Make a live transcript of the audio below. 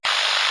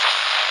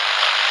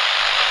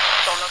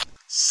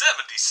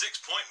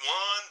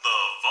76.1 The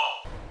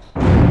Vault.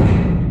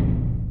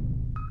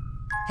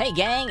 Hey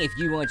gang, if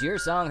you want your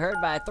song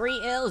heard by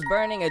 3 L's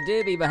burning a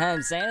doobie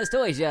behind Santa's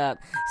Toy Shop,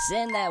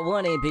 send that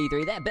one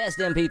MP3, that best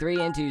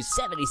MP3, into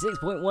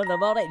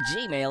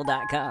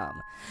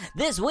 76.1thevault@gmail.com.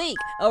 This week,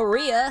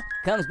 Aria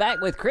comes back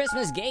with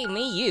Christmas Gave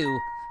Me You.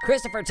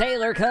 Christopher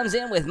Taylor comes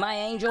in with My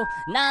Angel.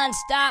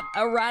 Non-stop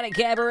erotic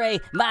cabaret,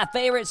 my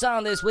favorite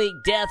song this week,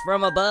 Death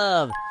from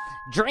Above.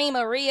 Dream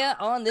Aria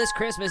on this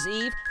Christmas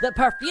Eve. The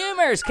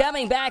Perfumers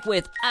coming back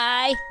with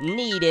I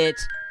Need It.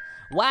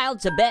 Wild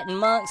Tibetan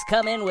Monks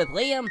come in with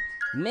Liam.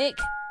 Mick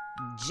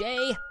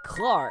J.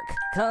 Clark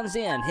comes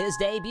in, his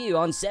debut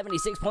on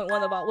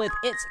 76.1 The Vault with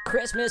It's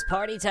Christmas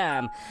Party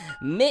Time.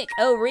 Mick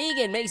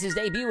O'Regan makes his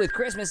debut with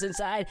Christmas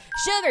Inside.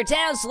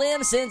 Sugartown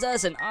Slim sends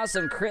us an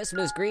awesome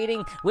Christmas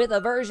greeting with a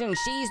version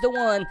She's the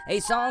One, a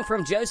song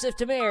from Joseph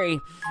to Mary.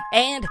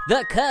 And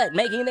The Cut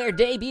making their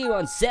debut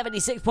on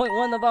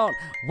 76.1 The Vault,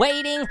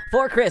 Waiting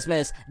for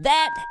Christmas.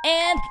 That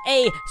and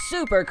a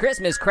super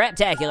Christmas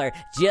craptacular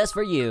just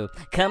for you,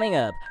 coming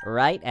up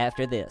right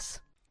after this.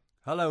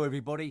 Hello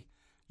everybody.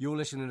 You're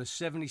listening to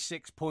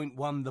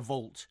 76.1 The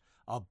Vault,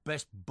 our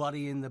best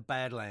buddy in the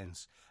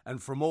Badlands.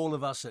 And from all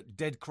of us at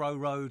Dead Crow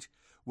Road,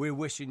 we're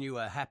wishing you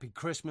a happy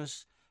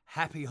Christmas,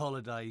 happy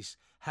holidays,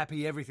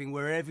 happy everything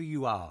wherever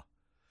you are.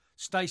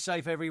 Stay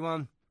safe,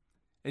 everyone.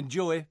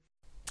 Enjoy.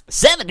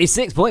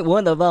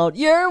 76.1 The Vault,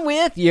 you're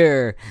with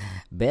your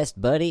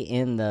best buddy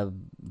in the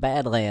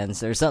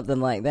Badlands, or something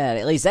like that.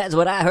 At least that's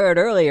what I heard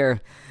earlier.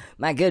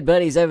 My good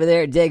buddies over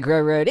there at Dead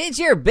Crow Road. It's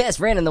your best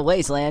friend in the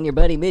wasteland. Your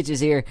buddy Mitch is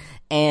here.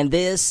 And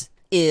this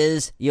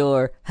is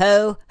your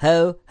ho,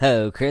 ho,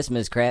 ho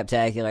Christmas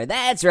craptacular.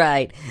 That's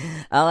right.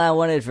 All I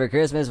wanted for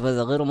Christmas was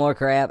a little more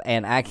crap,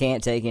 and I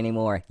can't take any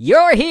more.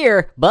 You're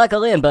here.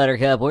 Buckle in,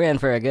 Buttercup. We're in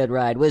for a good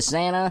ride with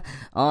Santa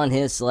on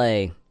his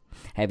sleigh.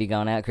 Have you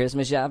gone out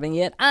Christmas shopping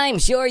yet? I'm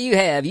sure you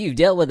have. You've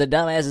dealt with the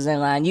dumbasses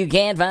in line. You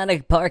can't find a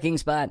parking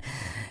spot.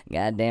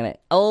 God damn it.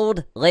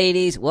 Old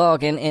ladies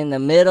walking in the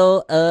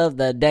middle of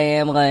the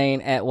damn lane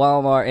at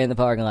Walmart in the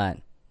parking lot.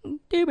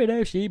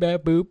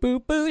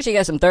 She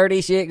got some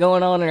 30 shit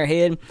going on in her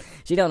head.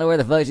 She don't know where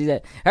the fuck she's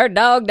at. Her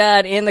dog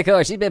died in the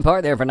car. She's been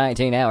parked there for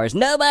 19 hours.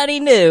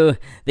 Nobody knew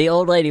the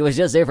old lady was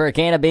just there for a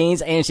can of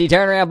beans, and she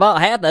turned around and bought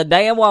half the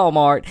damn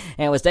Walmart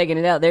and was taking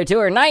it out there to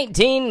her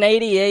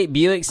 1988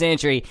 Buick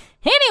Century.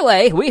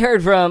 Anyway, we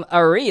heard from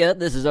Aria.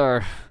 This is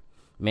our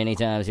many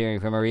times hearing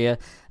from Aria.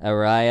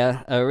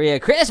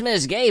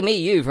 Christmas Gave Me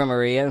You from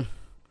Aria.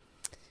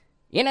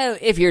 You know,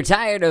 if you're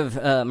tired of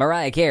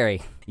Mariah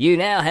Carey, you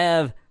now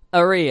have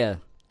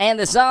Aria. And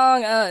the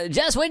song,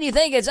 just when you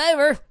think it's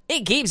over,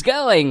 it keeps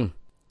going.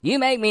 You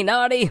make me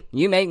naughty,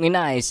 you make me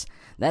nice.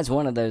 That's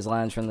one of those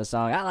lines from the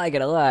song. I like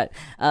it a lot.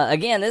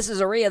 Again, this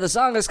is Aria. The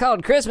song is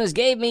called Christmas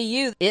Gave Me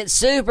You. It's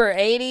super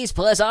 80s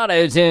plus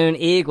auto-tune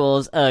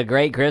equals a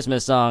great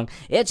Christmas song.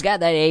 It's got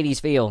that 80s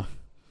feel.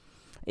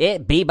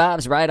 It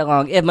bebops right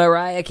along. If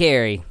Mariah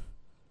Carey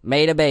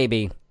made a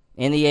baby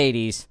in the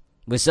 80s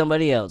with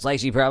somebody else,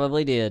 like she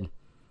probably did,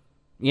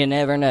 you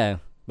never know.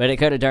 But it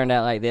could have turned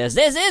out like this.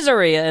 This is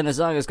Aria, and the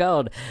song is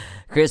called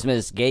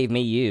Christmas Gave Me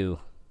You.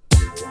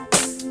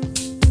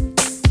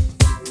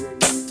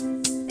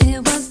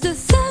 It was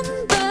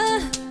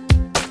December,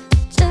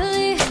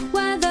 chilly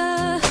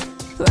weather,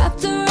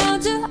 wrapped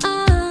around your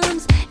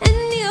arms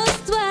in your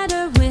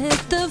sweater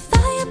with the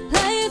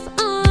fireplace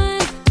on.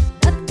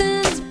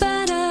 Nothing's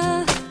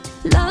better.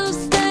 Love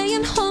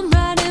staying home,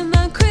 writing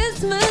my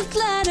Christmas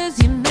letters.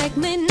 You make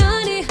me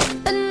naughty,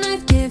 but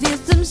nice. Give you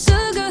some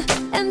sugar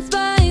and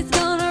spice.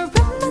 Gonna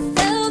wrap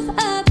myself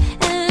up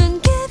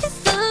and give you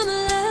some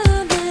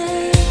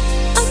loving.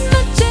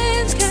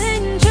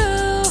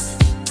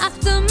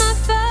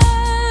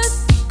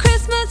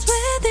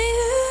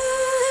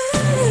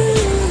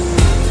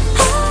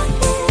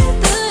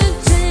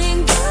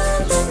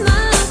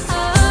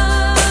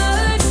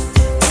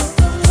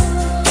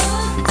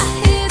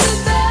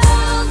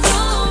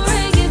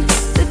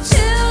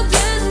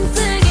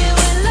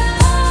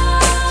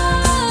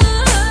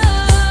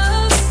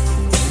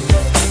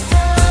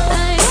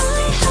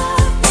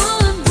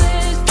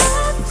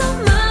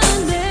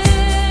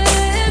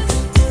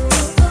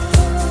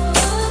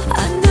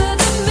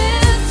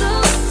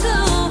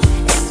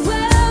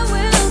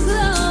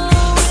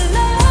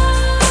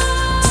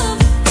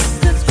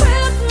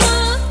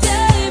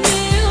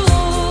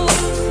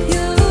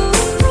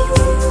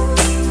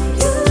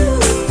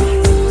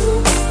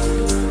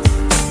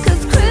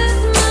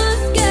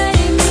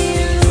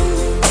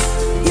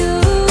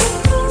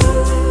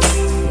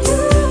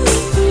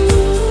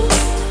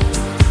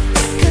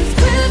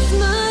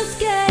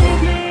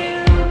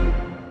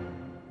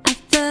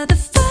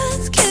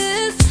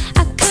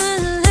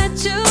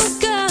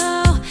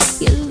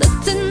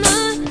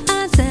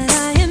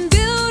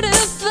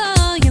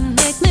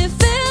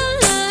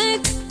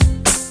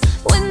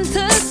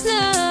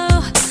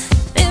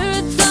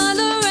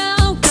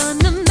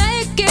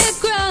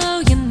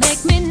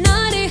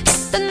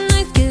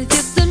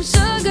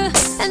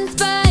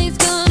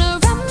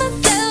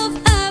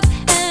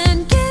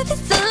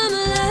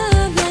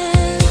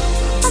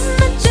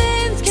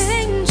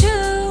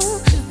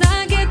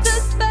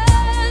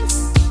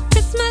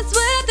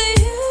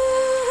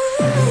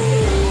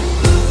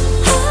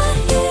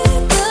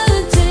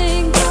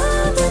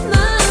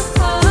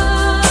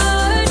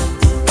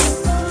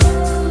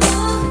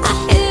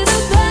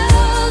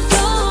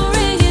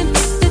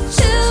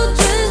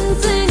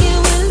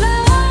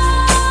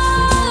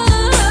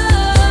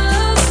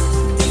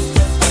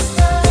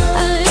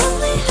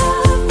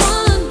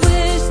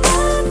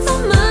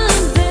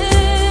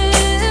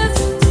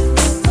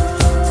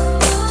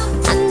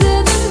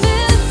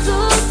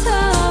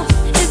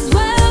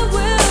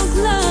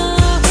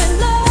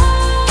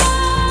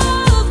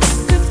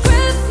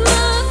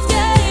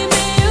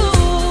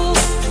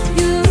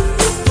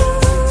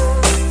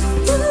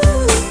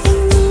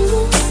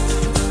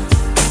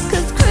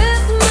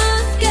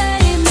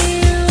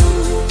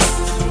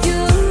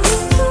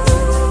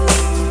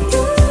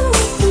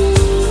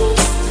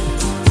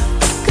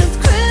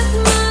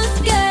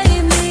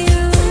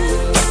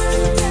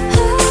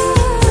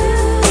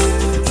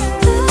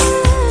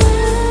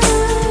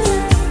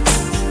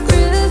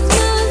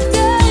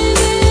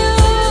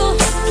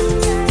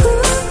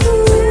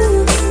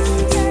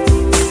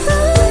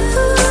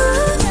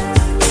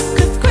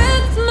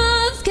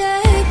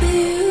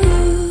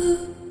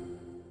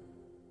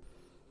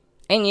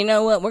 And you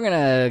know what? We're going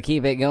to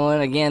keep it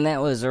going. Again,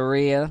 that was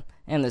Aria,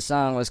 and the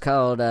song was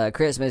called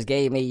Christmas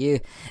Gave Me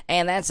You.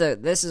 And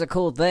this is a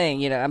cool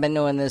thing. You know, I've been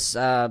doing this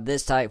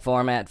this type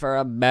format for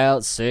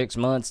about 6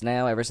 months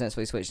now, ever since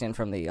we switched in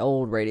from the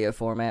old radio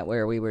format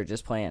where we were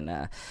just playing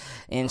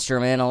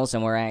instrumentals,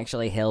 and we're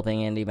actually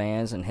helping indie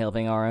bands and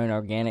helping our own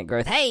organic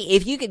growth. Hey,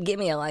 if you could give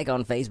me a like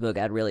on Facebook,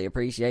 I'd really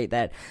appreciate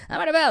that. I'm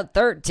at about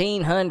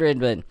 1,300,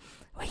 but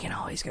we can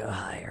always go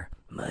higher.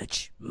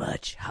 Much,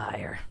 much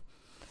higher.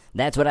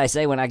 That's what I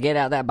say when I get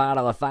out that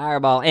bottle of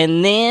Fireball.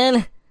 And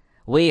then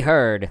we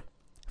heard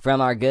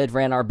from our good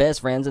friend, our best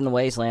friends in the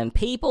Wasteland,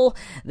 people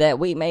that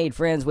we made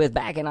friends with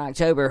back in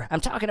October. I'm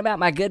talking about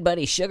my good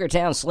buddy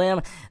Sugartown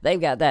Slim. They've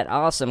got that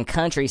awesome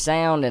country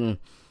sound, and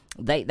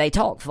they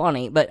talk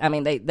funny, but I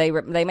mean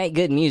they make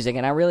good music,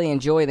 and I really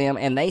enjoy them.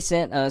 And they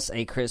sent us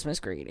a Christmas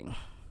greeting,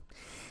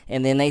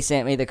 and then they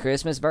sent me the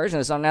Christmas version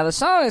of the song. Now the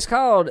song is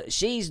called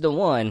 "She's the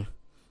One."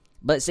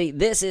 But see,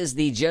 this is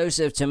the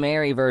Joseph to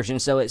Mary version,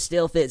 so it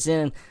still fits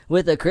in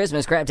with the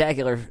Christmas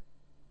Craptacular.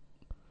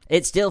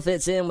 It still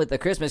fits in with the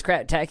Christmas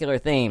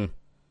Craptacular theme.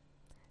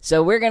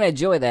 So we're going to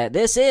enjoy that.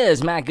 This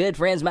is my good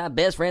friends, my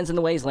best friends in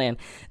the Wasteland.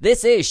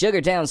 This is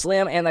Sugartown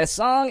Slim, and the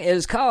song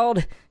is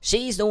called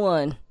She's the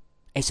One,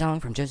 a song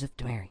from Joseph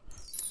to Mary.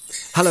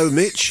 Hello,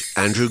 Mitch.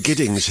 Andrew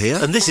Giddings here.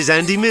 And this is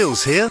Andy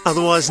Mills here,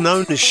 otherwise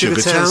known as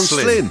Sugartown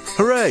Slim.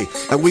 Hooray!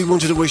 And we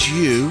wanted to wish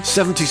you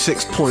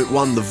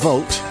 76.1 The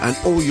Vault and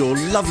all your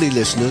lovely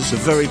listeners the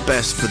very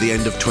best for the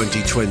end of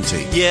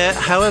 2020. Yeah,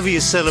 however you're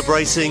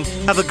celebrating,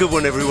 have a good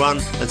one, everyone,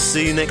 and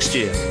see you next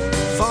year.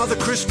 Father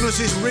Christmas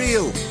is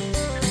real.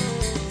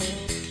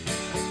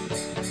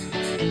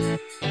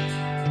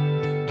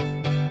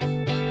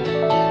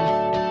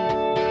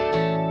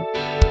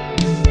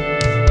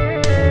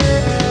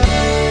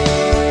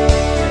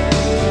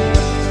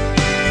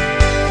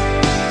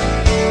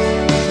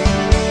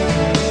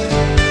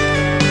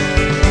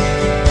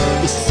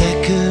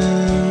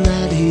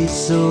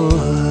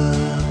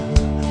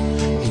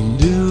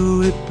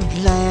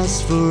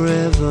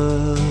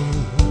 Forever,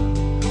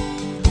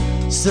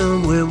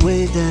 somewhere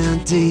way down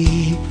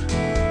deep,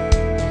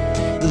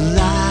 the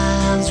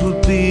lines were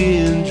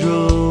being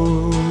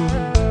drawn,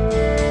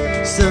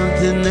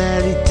 something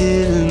that he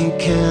didn't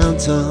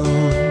count on,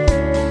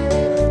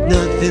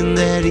 nothing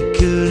that he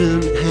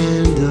couldn't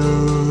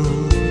handle,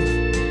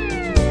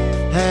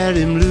 had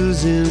him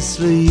losing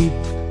sleep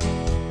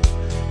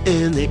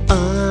in the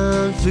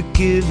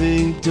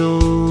unforgiving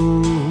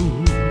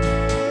dawn.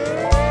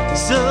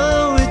 So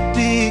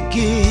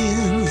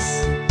begins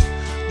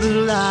the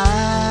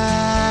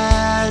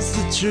lies,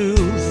 the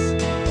truth,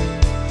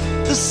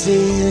 the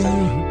sin.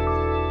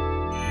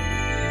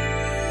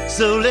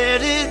 So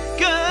let it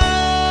go,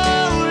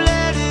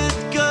 let it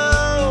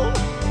go,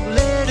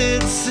 let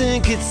it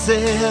sink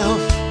itself,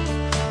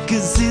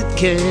 'cause it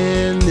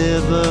can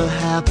never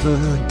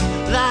happen.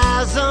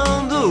 Lies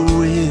on the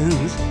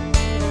wind,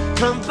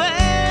 come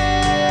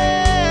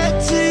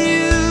back to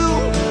you,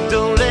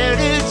 don't let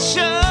it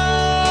show.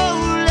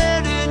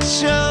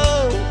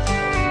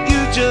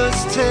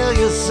 Just tell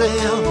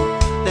yourself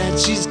that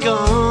she's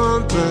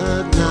gone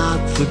but not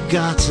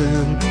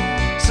forgotten.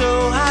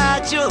 So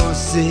hide your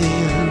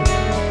sin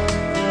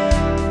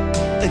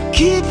and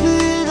keep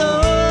it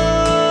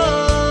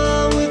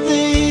all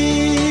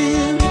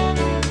within.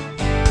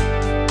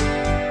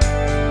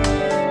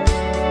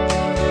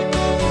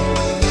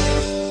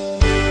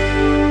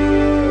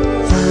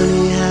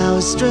 Funny how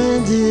a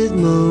stranded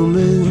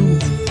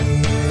moment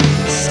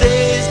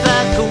stays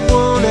like a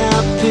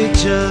worn-out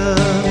picture,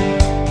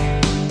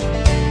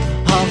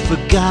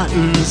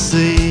 forgotten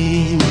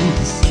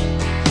scenes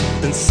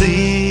and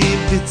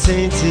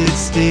sleepy-tainted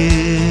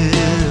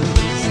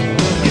stills.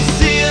 You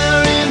see her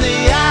in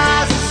the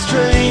eyes of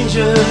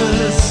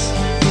strangers,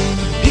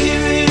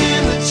 hearing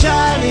in the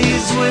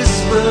Chinese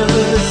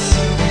whispers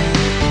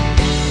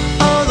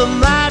all the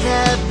might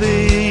have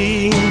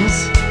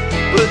beens,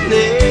 but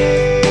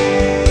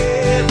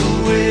never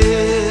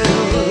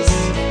wills.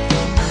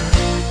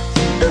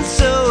 And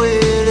so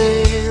it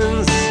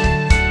ends,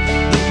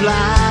 the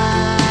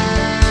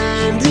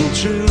blind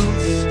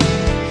truth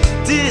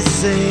descends.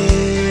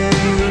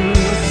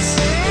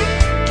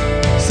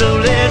 So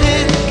let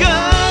it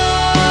go,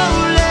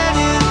 let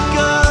it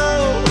go,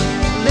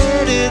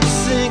 let it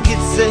sink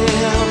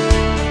itself,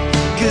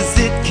 'cause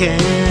it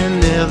can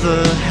never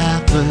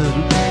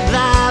happen.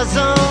 Lies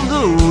on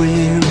the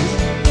wind,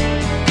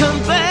 come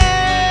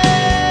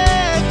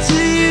back to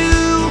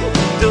you,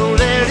 don't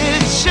let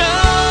it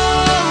show,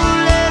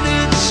 let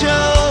it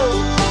show.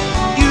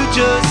 You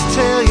just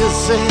tell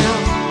yourself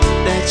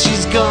that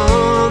she's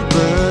gone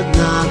but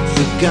not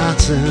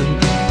forgotten.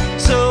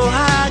 So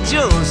hide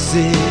your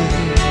sin,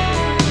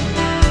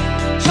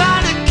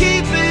 try to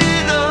keep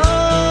it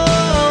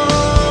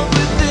all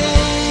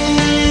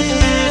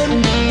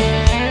within.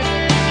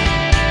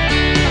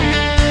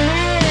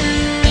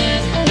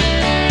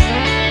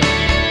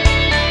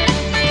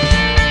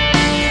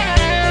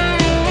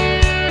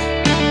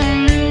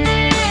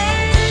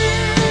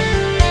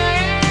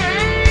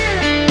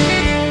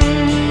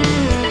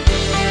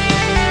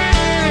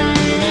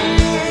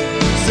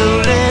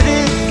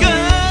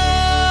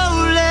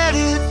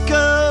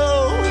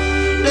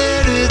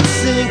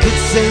 sink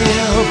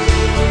itself,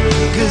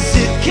 'cause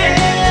it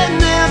can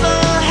never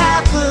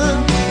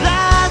happen.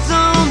 Lies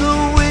on the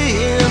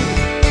wind,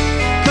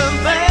 come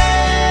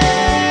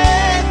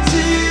back to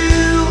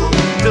you.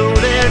 Don't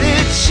let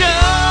it show,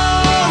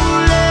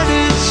 let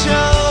it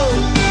show.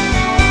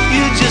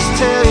 You just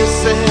tell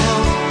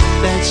yourself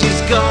that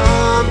she's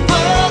gone,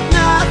 but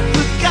not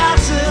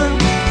forgotten.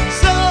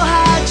 So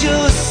hide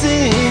your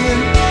sin,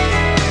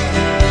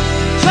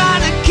 try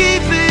to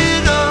keep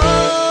it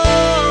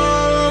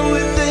all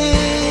within.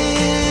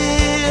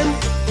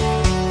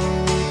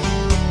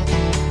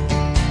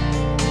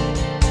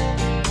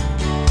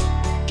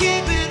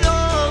 Keep it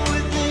all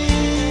within.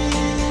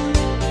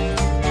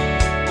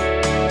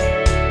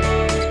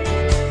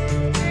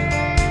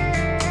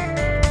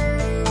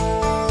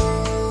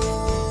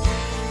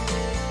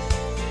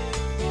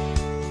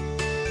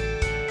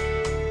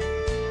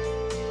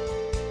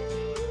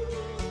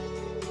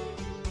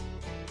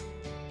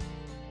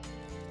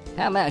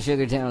 How about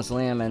Sugartown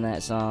Slim and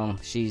that song,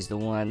 She's the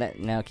One?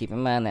 Now keep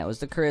in mind, that was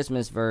the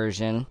Christmas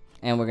version,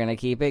 and we're going to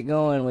keep it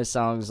going with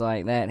songs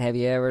like that. Have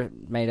you ever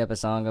made up a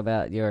song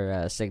about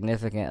your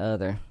significant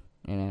other?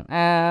 You know,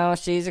 oh,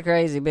 she's a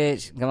crazy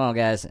bitch. Come on,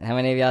 guys. How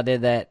many of y'all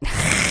did that?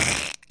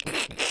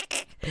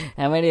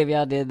 How many of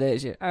y'all did that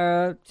shit?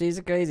 Oh, she's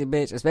a crazy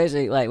bitch.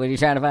 Especially, like, when you're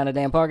trying to find a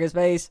damn parking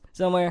space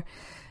somewhere.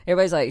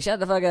 Everybody's like, shut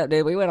the fuck up,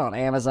 dude. We went on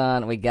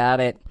Amazon. We got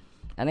it.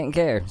 I didn't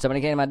care. Somebody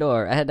came to my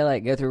door. I had to,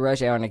 like, go through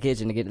rush hour in the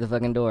kitchen to get to the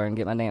fucking door and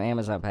get my damn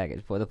Amazon package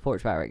before the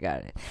porch pirate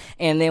got it.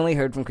 And then we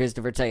heard from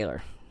Christopher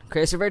Taylor.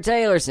 Christopher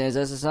Taylor sends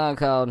us a song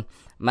called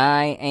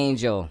My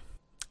Angel.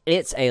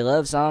 It's a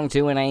love song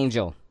to an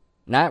angel.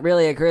 Not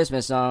really a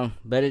Christmas song,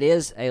 but it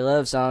is a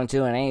love song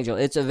to an angel.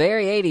 It's a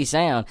very 80s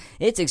sound.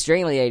 It's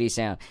extremely 80s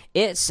sound.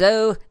 It's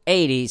so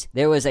 80s,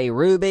 there was a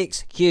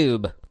Rubik's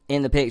Cube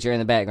in the picture in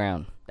the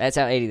background. That's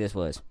how 80 this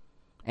was.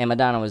 And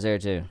Madonna was there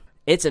too.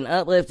 It's an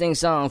uplifting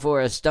song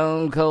for a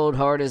stone cold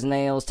hard as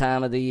nails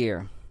time of the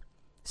year.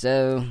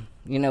 So,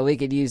 you know, we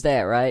could use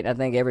that, right? I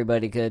think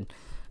everybody could.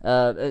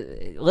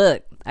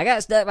 Look, I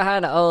got stuck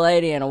behind an old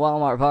lady in a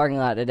Walmart parking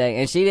lot today,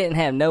 and she didn't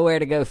have nowhere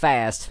to go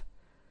fast.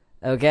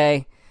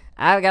 Okay?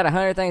 I've got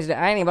 100 things to do.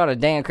 I ain't even bought a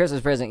damn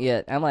Christmas present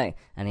yet. I'm like,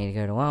 I need to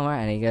go to Walmart.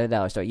 I need to go to the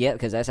dollar store. Yep,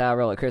 because that's how I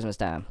roll at Christmas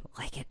time.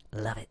 Like it.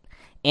 Love it.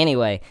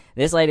 Anyway,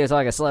 this lady was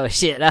like slow as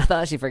shit. I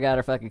thought she forgot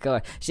her fucking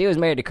car. She was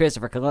married to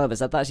Christopher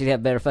Columbus. I thought she'd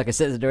have better fucking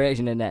sense of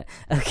direction than that.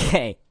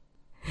 Okay.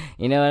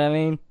 You know what I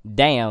mean?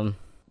 Damn.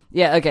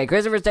 Yeah, okay.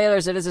 Christopher Taylor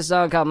said it's a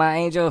song called My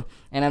Angel,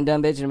 and I'm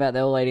done bitching about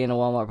the old lady in the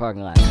Walmart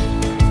parking lot.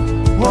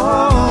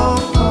 Whoa,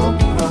 whoa,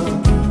 whoa,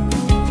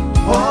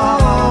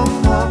 whoa,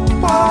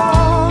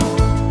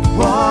 whoa,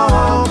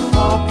 whoa.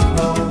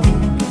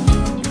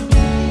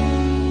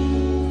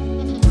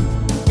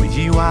 With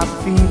you I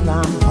feel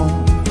I'm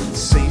home,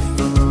 safe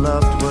and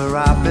loved where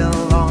I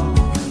belong.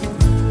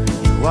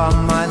 You are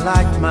my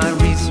light, my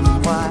reason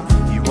why.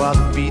 You are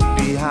the beat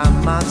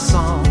behind my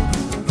song.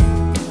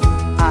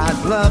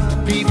 I'd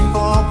loved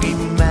before we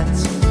met,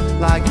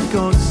 like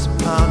ghosts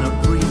upon a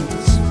breeze.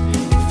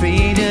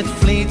 Faded,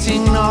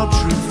 fleeting, no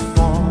true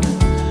form,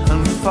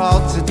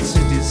 unfaulted to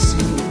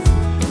deceive.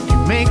 You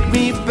make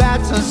me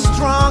better,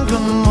 stronger,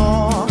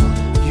 more.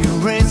 You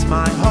raise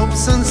my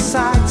hopes and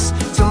sights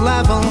to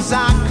levels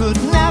I could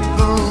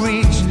never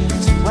reach,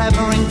 to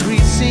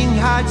ever-increasing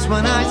heights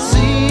when I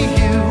see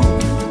you.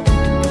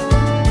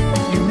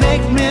 You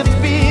make me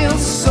feel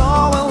so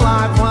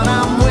alive when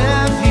I'm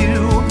with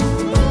you.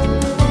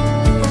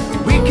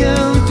 We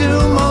can do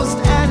most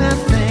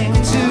anything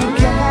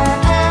together.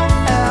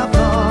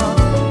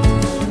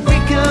 We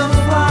can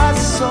fly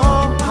so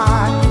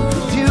high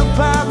with you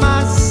by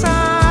my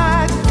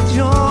side.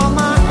 You're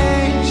my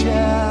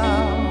angel.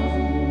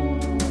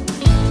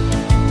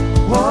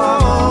 Whoa,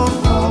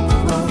 whoa,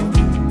 whoa.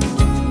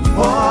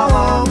 Whoa,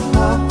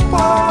 whoa,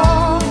 whoa.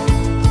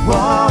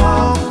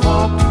 Whoa,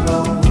 whoa,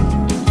 whoa.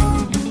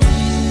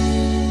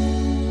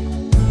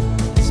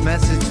 This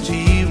message to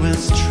you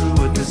is true,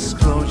 a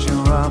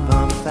disclosure of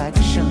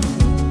affection.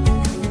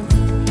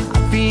 I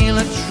feel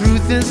a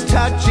truth is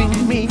touching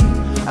me,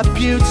 a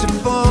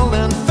beautiful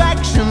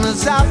infection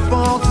as I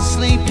fall to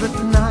sleep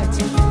at night.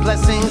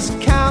 Blessings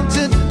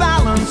counted,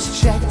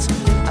 balance checked.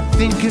 I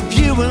think of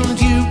you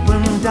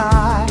and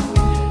I,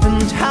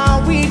 and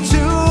how we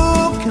do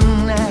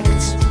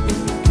connect.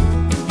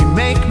 You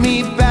make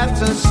me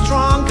better,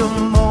 stronger,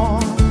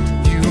 more.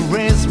 You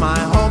raise my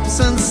hopes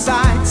and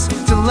sights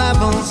to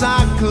levels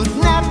I could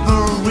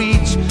never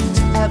reach,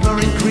 to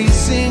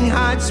ever-increasing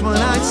heights when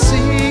I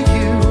see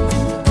you.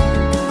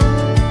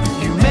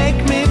 You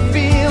make me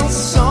feel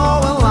so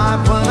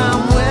alive when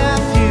I'm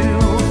with you.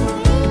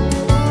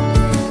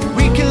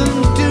 We can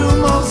do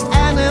most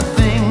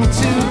anything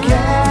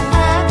together.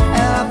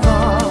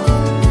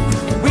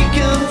 We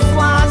can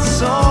fly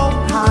so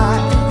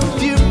high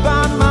with you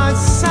by my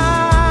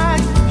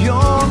side.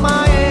 You're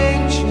my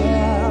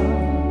angel.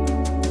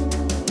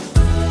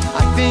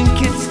 I think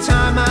it's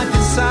time I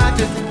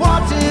decided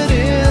what it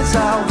is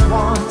I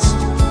want.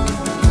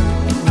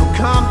 No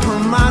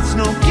compromise,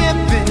 no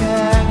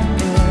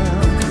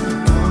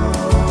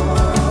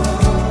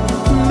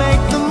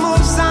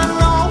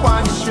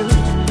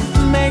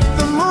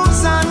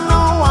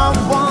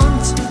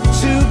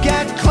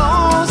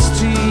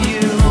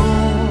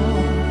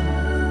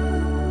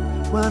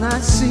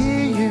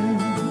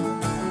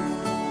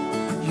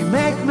You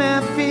make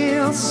me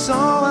feel so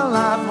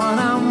alive when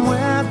I'm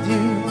with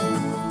you.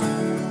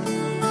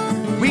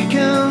 We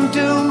can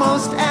do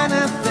most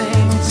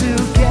anything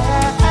together.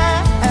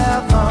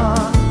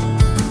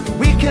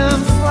 We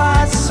can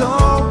fly so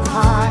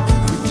high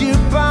with you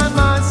by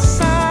my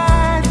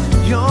side.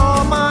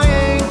 You're my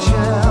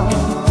angel.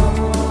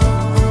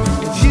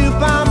 With you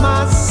by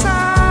my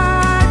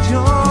side,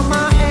 you're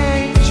my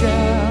angel.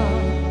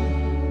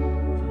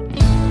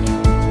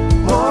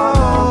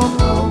 Whoa,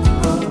 whoa,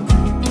 whoa.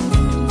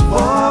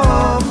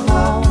 Whoa,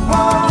 whoa,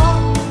 whoa.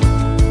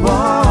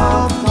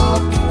 Whoa, whoa,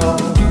 whoa.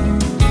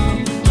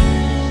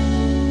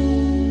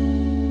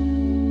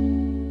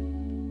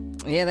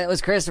 Yeah, that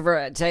was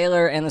Christopher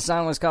Taylor, and the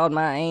song was called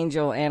My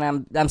Angel, and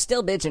I'm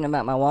still bitching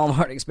about my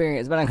Walmart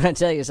experience, but I'm going to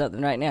tell you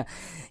something right now.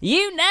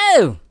 You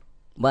know,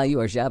 while you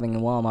are shopping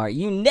in Walmart,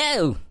 you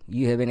know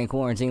you have been in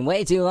quarantine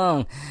way too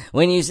long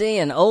when you see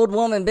an old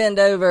woman bend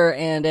over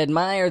and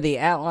admire the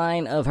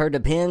outline of her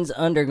Depends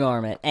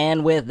undergarment.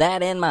 And with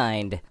that in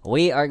mind,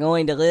 we are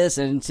going to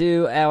listen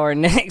to our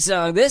next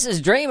song. This is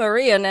Dream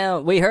Maria.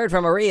 Now, we heard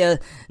from Maria,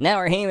 now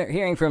we're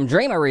hearing from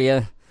Dream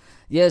Maria.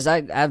 Yes,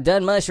 I've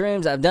done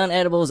mushrooms, I've done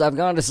edibles, I've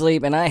gone to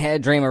sleep, and I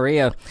had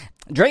Dreameria.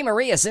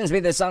 Dreameria sends me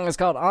this song. It's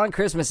called On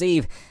Christmas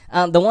Eve.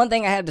 The one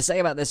thing I have to say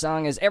about this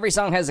song is every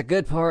song has a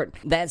good part.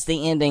 That's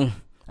the ending.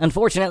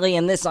 Unfortunately,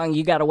 in this song,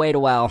 you gotta wait a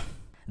while.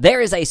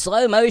 There is a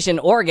slow motion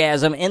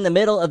orgasm in the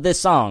middle of this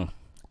song.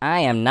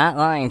 I am not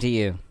lying to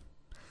you.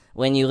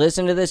 When you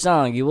listen to this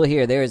song, you will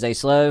hear there is a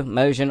slow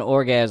motion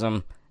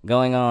orgasm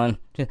going on.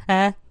 You're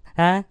gonna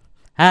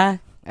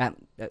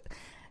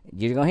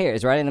hear it.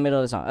 It's right in the middle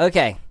of the song.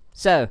 Okay.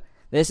 So,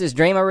 this is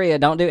Dreameria.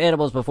 Don't do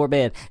edibles before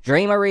bed.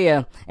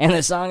 Dreameria, and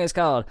the song is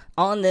called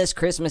On This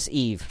Christmas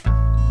Eve.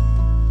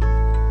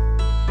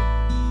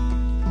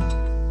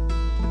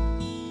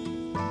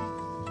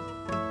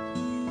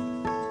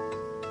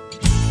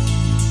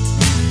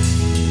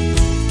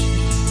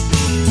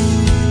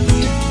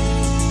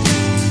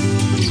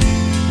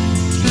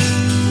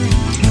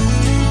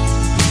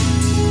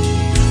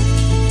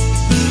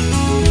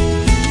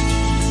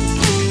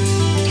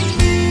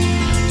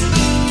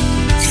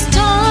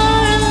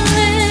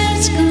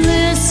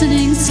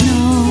 Glistening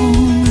snow,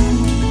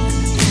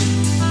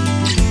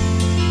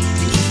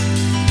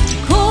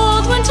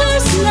 cold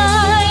winter's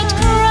night,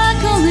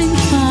 crackling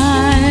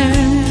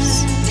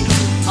fires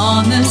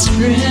on this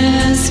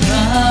Christmas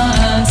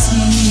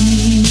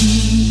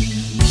Eve.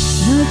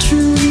 The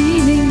true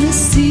meaning this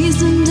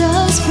season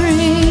does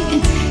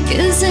bring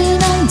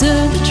isn't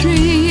under the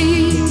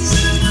trees.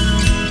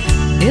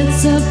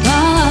 It's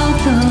about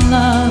the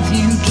love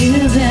you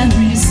give and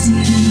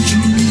receive.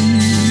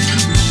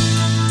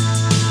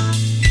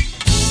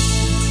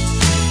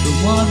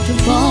 Warmth of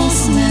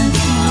balsam and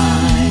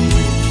pine,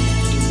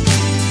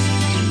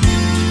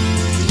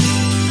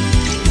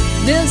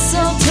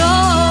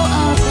 mistletoe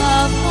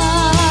above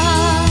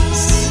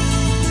us,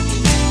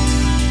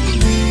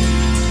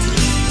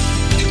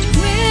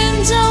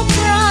 window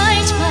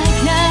bright by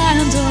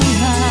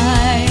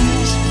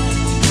candlelight,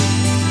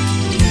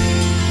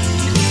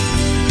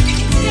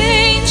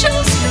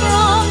 angels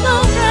from the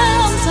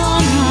realms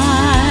on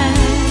high,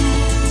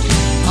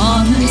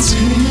 on this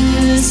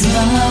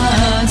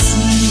Christmas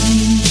Eve.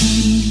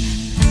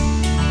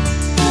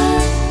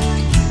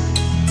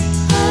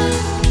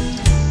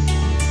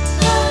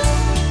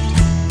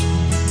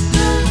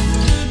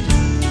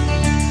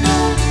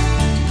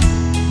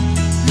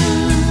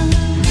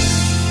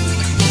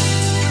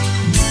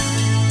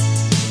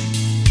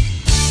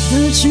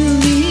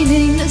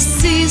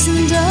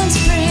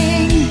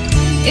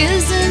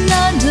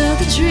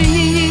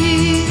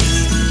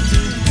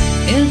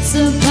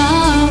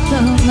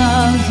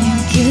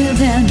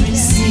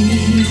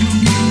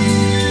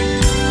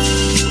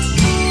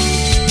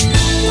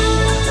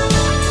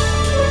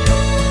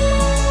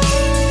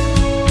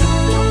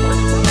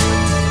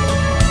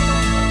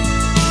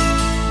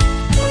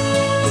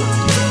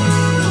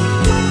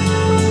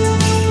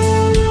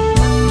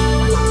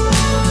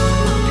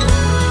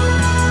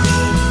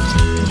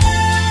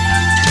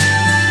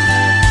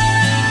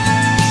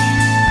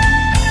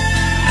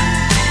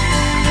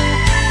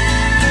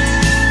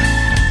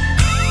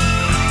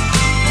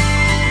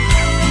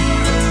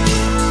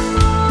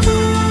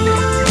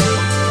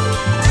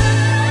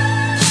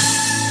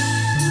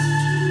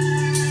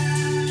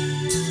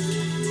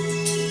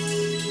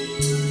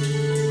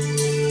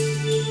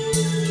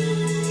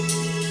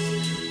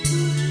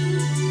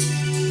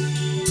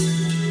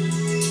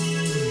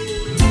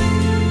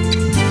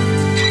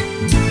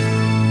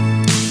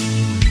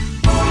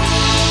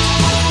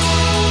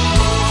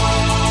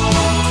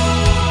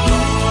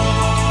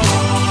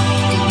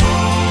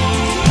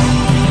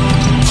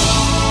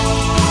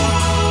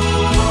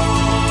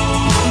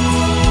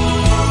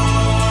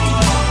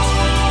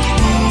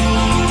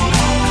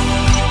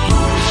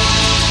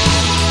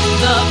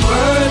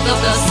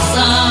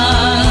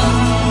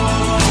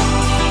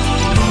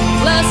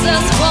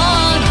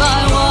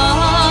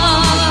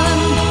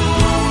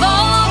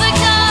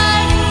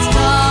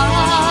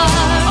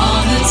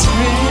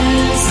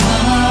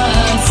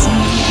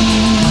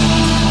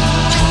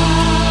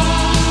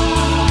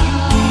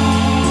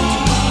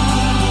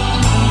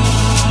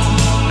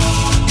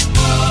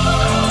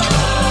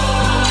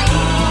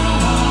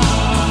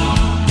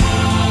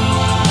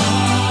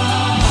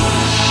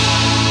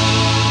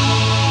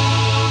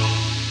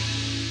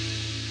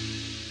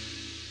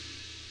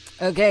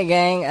 Okay,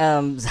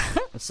 gang.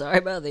 Sorry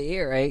about the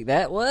earache.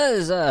 That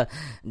was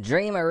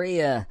Dream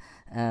Maria.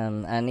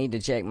 I need to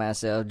check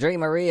myself.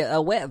 Dream Maria,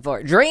 a wet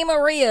fart. Dream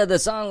Maria, the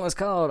song was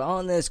called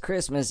On This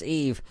Christmas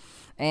Eve.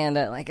 And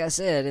like I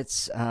said,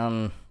 it's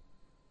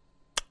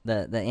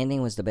the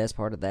ending was the best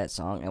part of that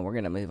song, and we're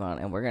going to move on,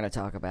 and we're going to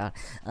talk about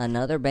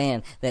another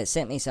band that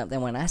sent me something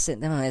when I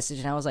sent them a message,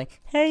 and I was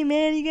like, hey,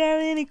 man, you got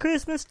any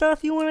Christmas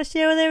stuff you want to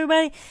share with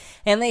everybody?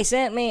 And they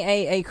sent me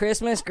a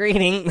Christmas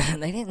greeting.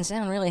 They didn't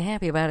sound really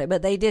happy about it,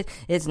 but they did.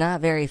 It's not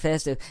very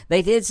festive.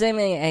 They did send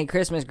me a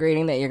Christmas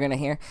greeting that you're going to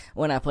hear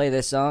when I play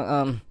this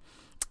song.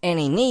 And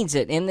he needs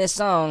it in this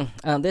song.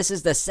 This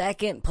is the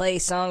second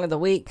place song of the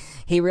week.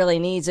 He really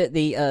needs it.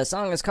 The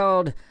song is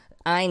called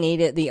I Need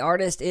It. The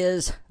artist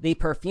is The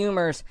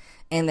Perfumers,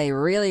 and they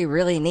really,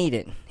 really need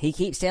it. He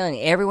keeps telling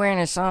you everywhere in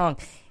his song,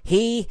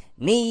 he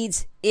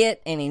needs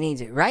it, and he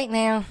needs it right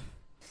now.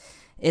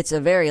 It's a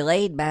very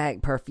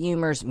laid-back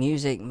Perfumers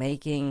music,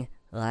 making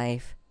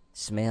life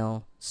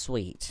smell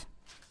sweet.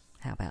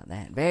 How about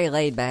that? Very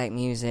laid-back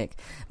music,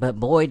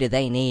 but boy, do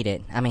they need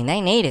it. I mean,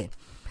 they need it.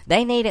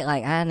 They need it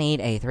like I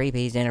need a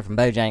 3-piece dinner from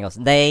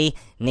Bojangles. They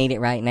need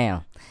it right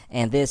now.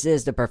 And this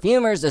is The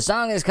Perfumers. The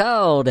song is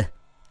called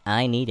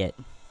I Need It.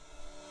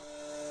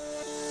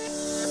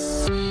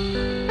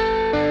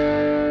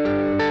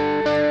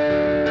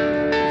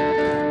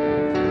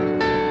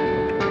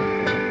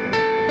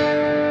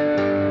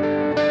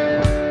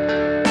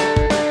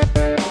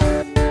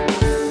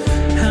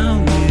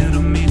 How weird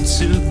of me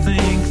to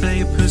think that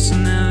your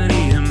personality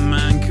and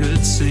mine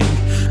could sync.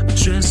 I'm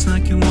dressed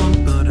like you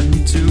want, but I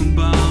need to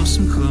borrow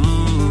some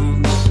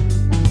clothes.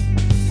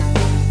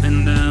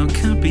 And I'll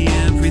copy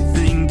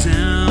everything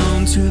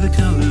down to the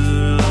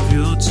color of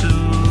your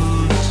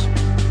toes.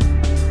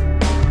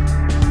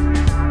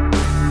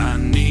 I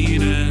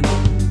need it.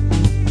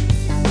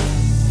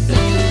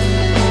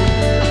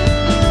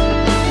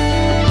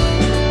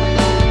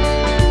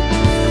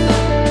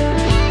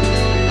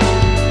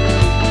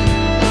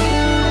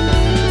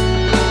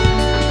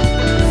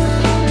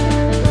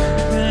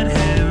 Red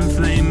hair and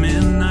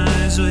flaming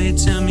eyes, well, you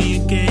tell me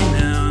you're gay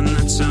now, and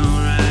that's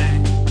alright.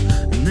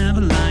 I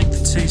never liked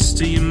the taste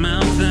of your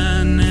mouth,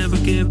 I never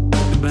get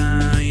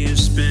by you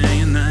spend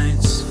your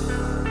nights.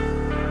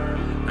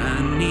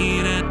 I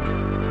need it.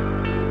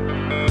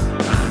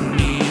 I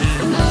need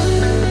it.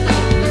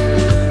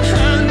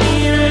 I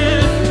need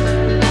it.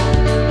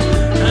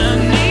 I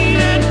need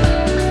it.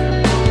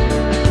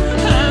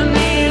 I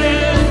need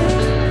it.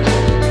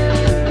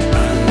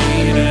 I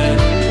need it.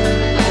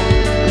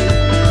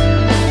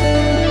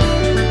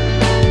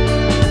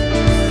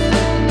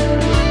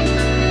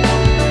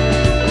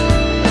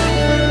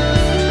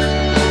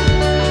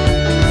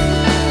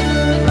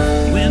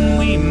 When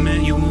we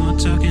met, you wore a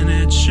talking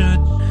head shirt,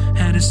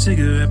 had a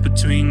cigarette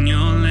between your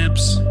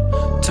lips,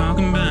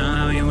 talking about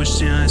how you wish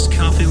your iced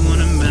coffee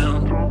wouldn't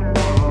melt.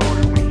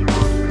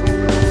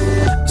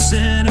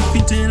 Said if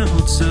you didn't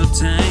hold so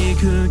tight, you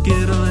could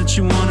get all that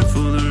you wanted for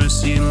the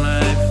rest of your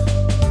life.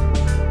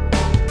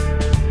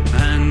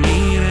 I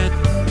need it.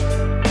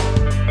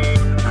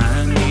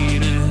 I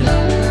need it.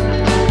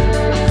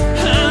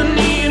 I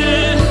need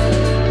it.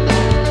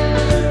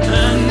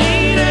 I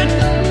need it.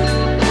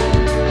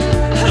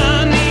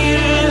 I need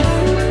it.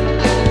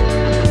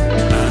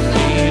 I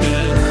need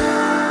it.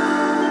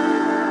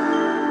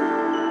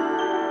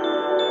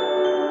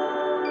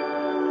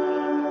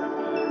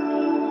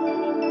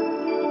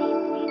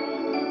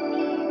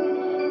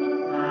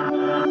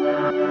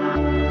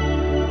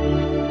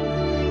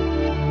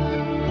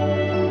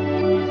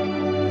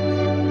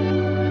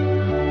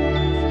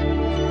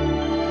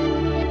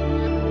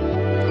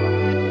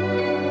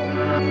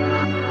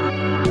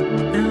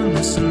 Now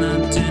listen, I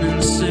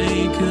didn't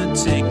say you could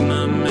take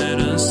my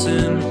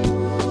medicine.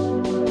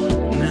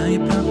 Now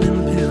you're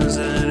popping pills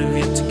that have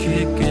yet to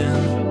kick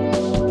in.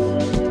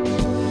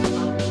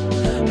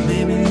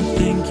 Maybe you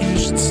think you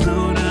should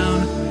slow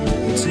down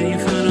until you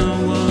find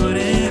out what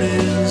it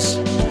is.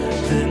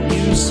 Then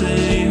you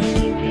say,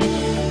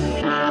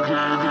 I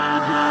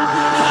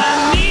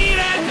need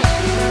it.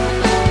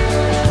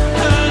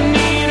 I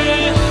need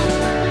it.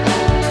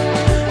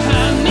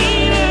 I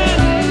need it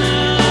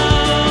now.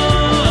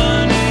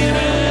 I need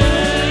it.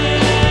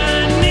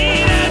 I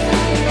need it.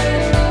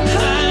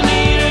 I need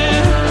it.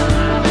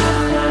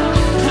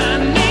 I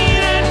need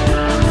it. I need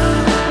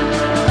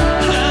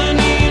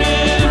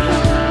it.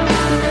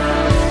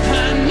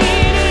 I need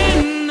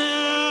it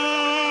now.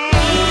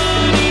 I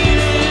need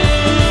it.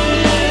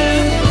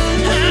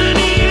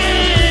 I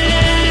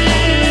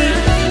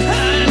need it.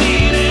 I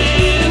need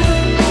it.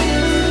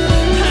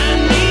 I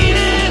need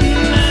it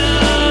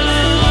now.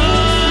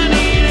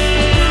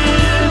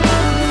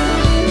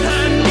 I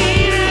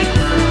need it.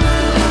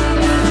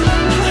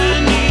 I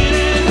need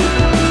it.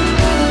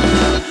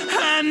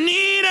 I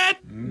need it.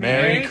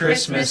 Merry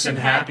Christmas and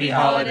Happy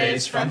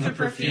Holidays from the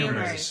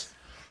Perfumers.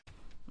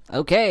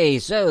 Okay,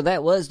 so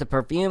that was The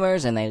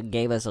Perfumers, and they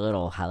gave us a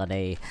little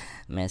holiday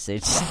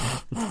message.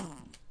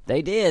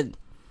 They did.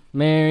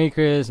 Merry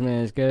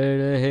Christmas, go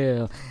to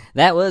hell.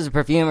 That was the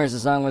Perfumers. The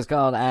song was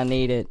called I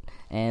Need It,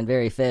 and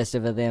very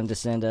festive of them to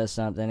send us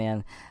something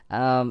in.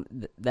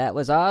 That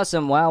was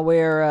awesome. While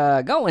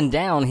we're going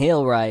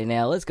downhill right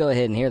now, let's go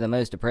ahead and hear the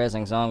most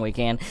depressing song we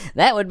can.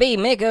 That would be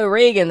Mick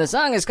O'Regan. The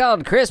song is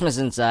called Christmas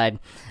Inside.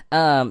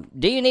 Do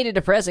you need a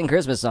depressing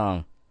Christmas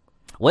song?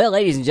 Well,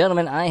 ladies and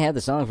gentlemen, I have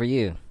the song for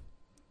you.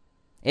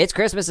 It's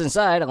Christmas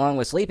Inside, along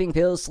with sleeping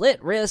pills,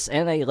 slit wrists,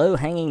 and a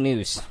low-hanging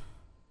noose.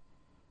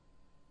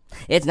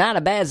 It's not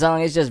a bad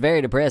song, it's just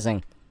very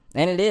depressing.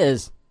 And it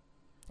is.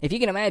 If you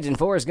can imagine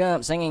Forrest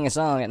Gump singing a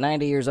song at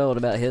 90 years old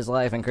about his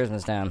life in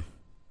Christmas time.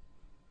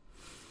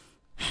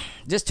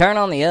 Just turn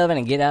on the oven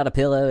and get out a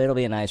pillow. It'll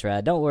be a nice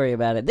ride. Don't worry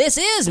about it. This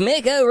is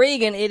Mick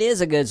O'Regan. It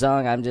is a good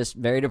song. I'm just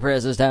very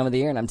depressed this time of the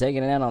year, and I'm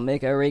taking it out on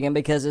Mick O'Regan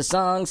because his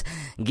songs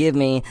give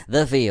me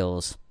the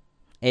feels.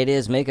 It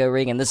is Mick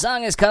O'Regan. The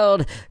song is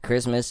called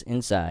Christmas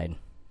Inside.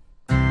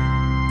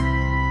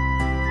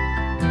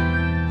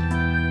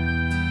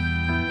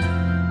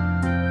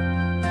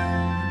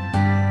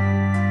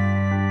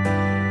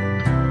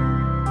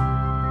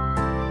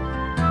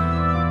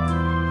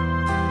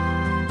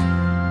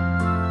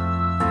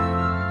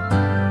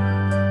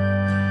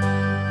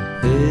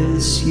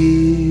 This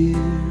year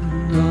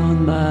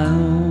on my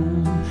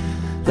own,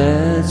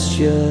 that's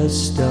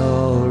just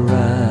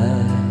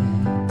alright.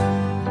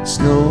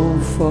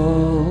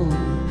 Snowfall,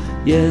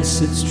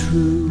 yes it's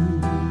true,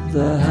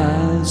 the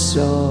house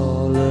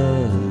all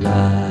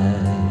alive.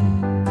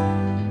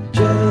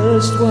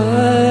 Just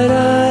what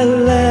I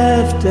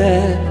laughed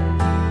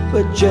at,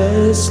 but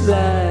just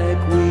like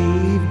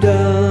we've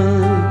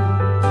done.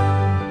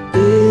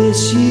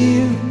 This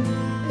year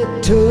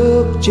it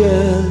took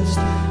just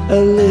a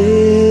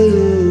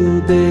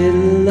little bit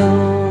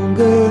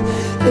longer.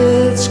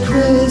 It's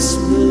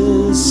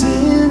Christmas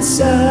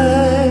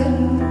inside.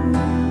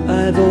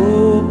 I've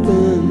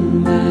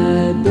opened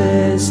my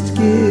best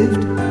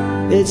gift.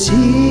 It's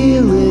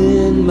here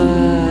in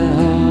my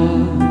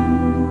heart.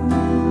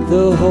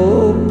 The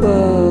hope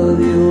of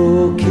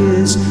your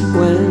kiss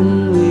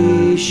when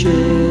we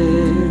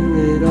share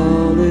it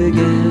all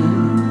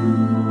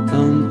again.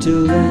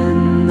 Until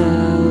then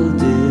I'll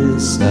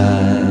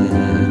decide.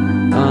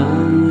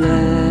 I'm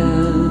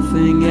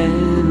laughing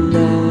and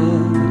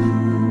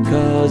love,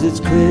 'cause it's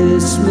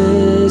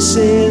Christmas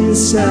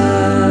inside.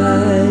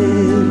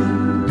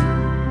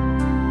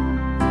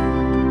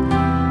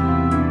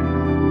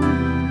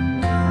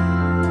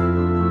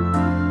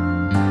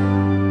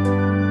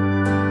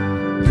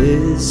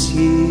 This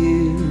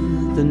year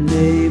the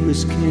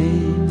neighbors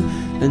came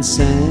and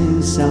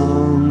sang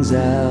songs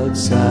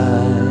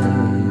outside.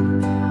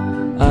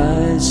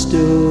 I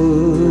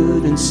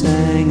stood and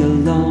sang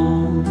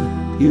along.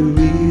 You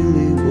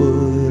really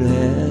would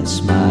have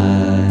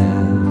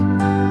smiled.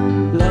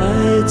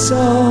 Lights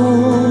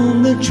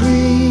on the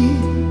tree,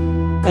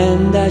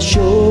 and I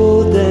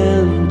showed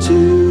them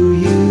to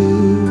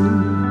you.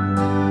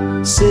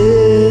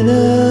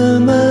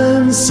 Cinnamon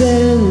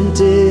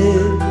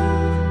scented,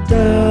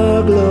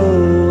 dark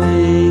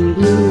glowing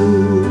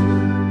blue.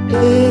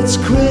 It's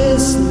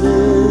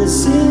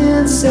Christmas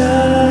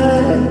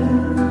inside.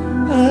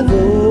 I've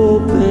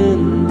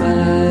opened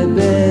my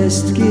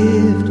best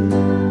gift.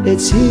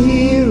 It's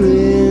here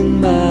in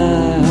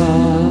my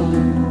heart.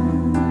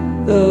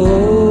 The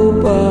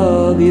hope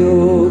of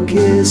your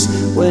kiss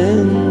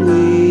when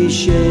we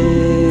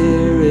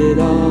share it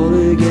all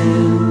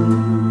again.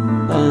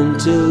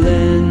 Until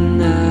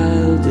then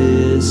I'll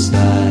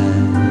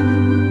decide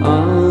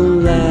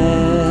on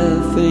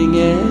laughing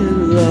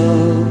and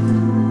love,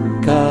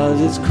 'cause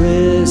it's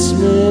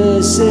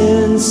Christmas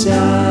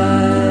inside.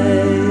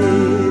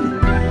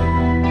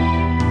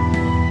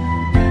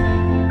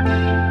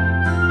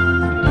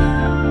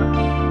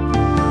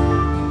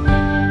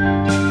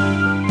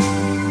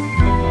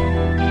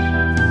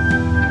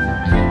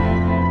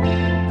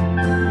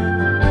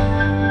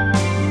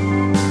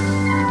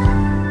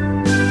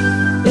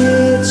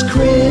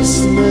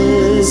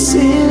 Christmas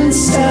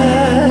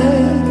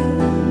inside.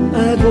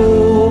 I've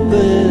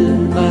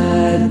opened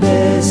my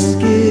best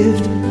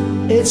gift.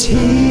 It's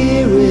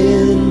here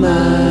in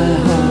my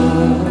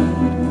heart.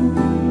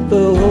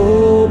 The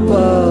hope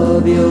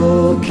of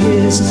your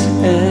kiss,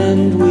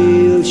 and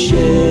we'll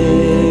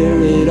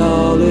share it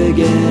all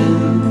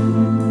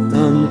again.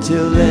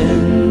 Until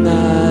then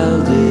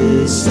I'll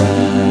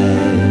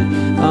decide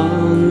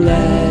on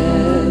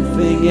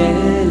laughing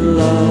and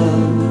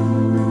love,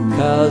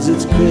 'cause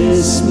it's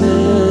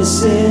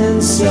Christmas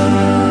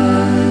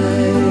inside.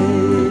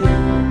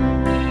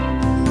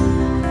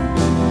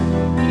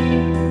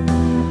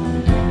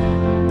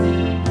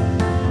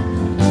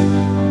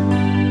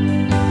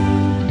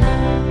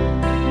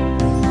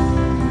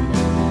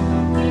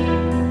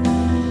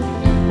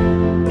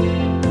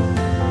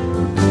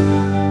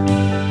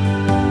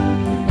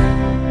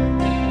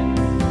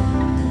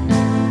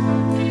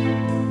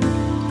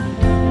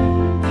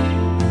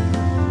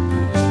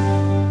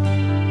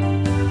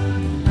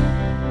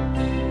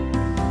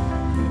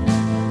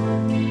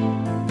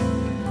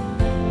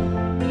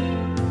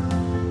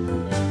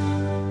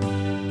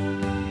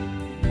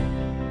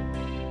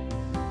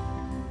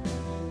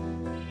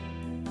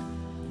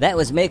 That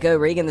was Mick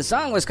O'Regan. The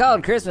song was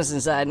called Christmas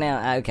Inside.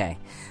 Now, okay.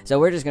 So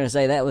we're just going to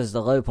say that was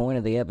the low point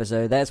of the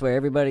episode. That's where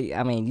everybody,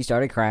 you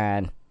started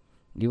crying.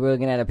 You were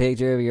looking at a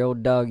picture of your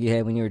old dog you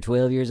had when you were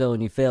 12 years old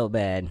and you felt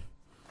bad.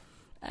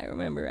 I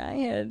remember I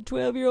had a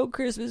 12-year-old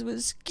Christmas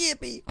with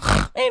Skippy,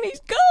 and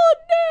he's gone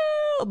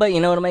now. But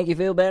you know what'll make you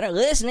feel better?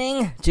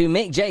 Listening to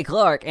Mick J.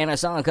 Clark and a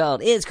song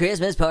called It's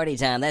Christmas Party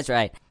Time. That's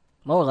right.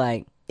 More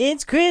like,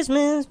 it's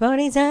Christmas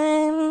party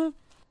time.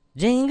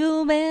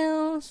 Jingle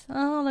bells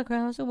all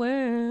across the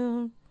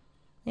world.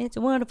 It's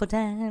a wonderful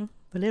time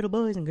for little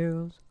boys and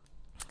girls.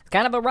 It's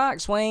kind of a rock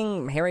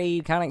swing,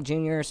 Harry Connick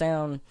Jr.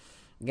 sound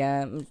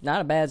guy.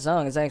 Not a bad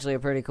song. It's actually a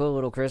pretty cool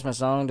little Christmas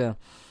song to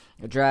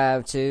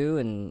drive to.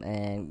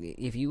 And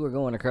if you were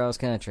going across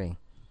country,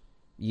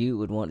 you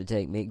would want to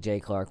take Mick J.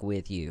 Clark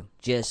with you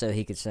just so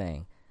he could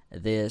sing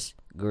this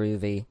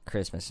groovy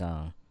Christmas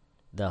song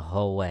the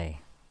whole way.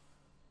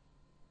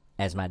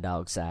 As my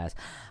dog sighs.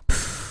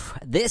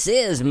 This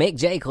is Mick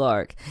J.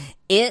 Clark.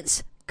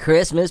 It's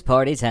Christmas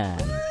party time.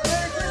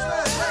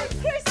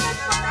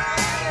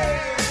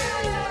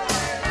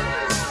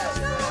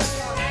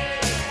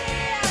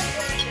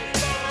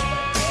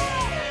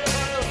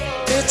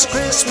 It's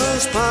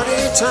Christmas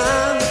party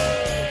time.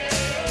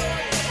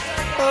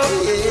 Oh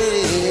yeah,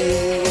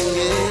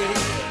 yeah.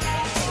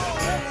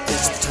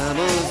 It's the time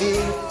of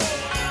year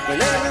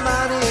when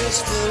everybody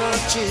is full of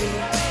cheer.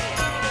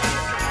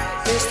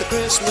 It's the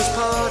Christmas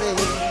party.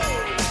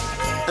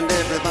 And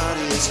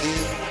everybody is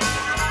here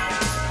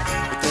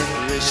with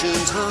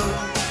decorations hung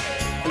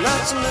and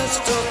lots of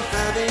mistletoe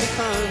having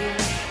fun.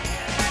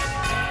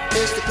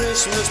 It's the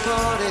Christmas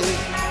party,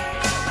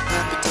 a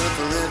happy time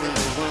for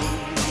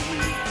everyone.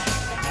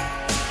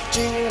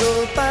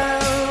 Jingle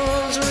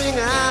bells ring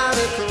out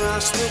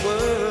across the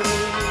world.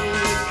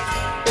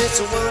 It's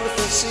a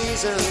wonderful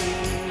season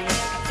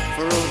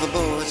for all the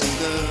boys and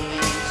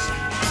girls.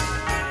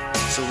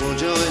 So we'll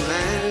join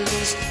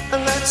hands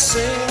and let's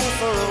sing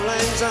for Old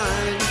Lang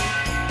Syne.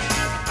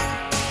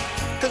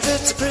 'Cause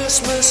it's a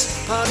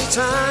Christmas party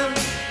time.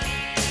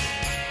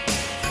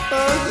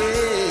 Oh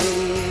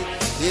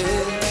yeah,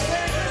 yeah.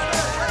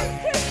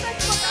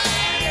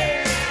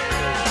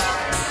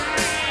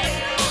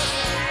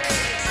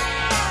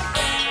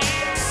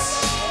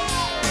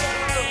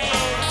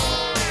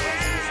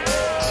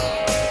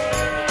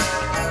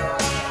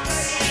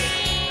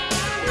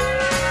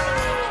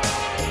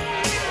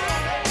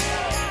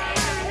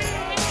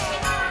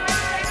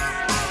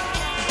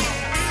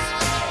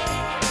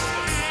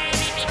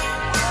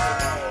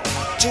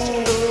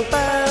 Jingle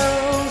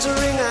bells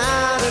ring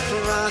out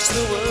across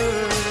the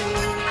world.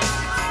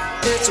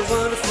 It's a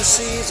wonderful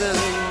season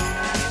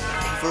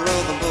for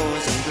all the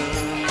boys and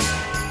girls.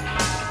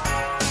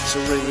 So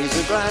raise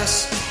a glass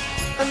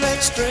and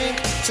let's drink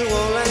to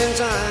Old Lang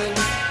Syne.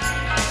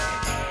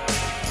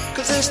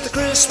 'Cause it's the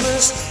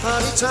Christmas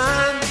party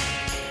time.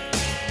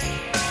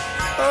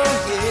 Oh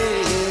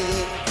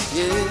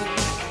yeah, yeah.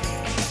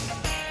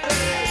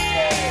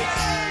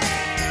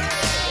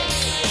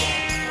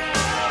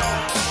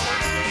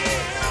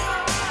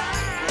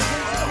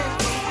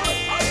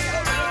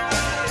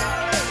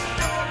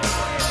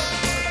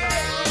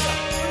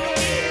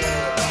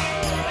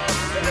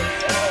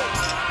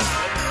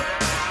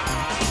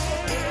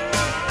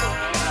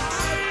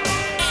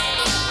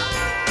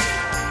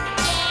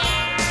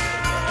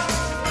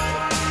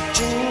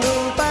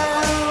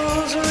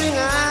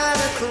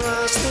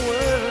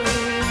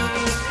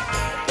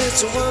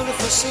 It's a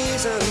wonderful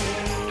season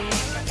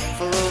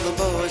for all the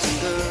boys and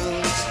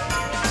girls.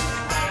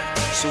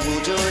 So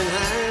we'll join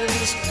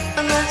hands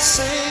and let's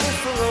sing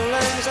for Old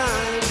Lang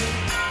Syne.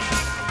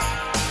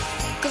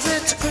 'Cause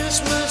it's a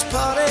Christmas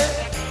party,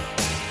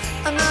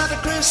 another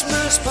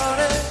Christmas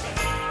party.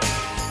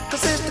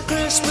 'Cause it's the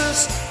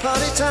Christmas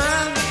party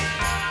time.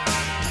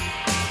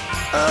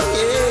 Oh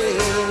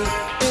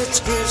yeah,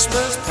 it's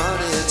Christmas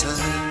party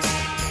time.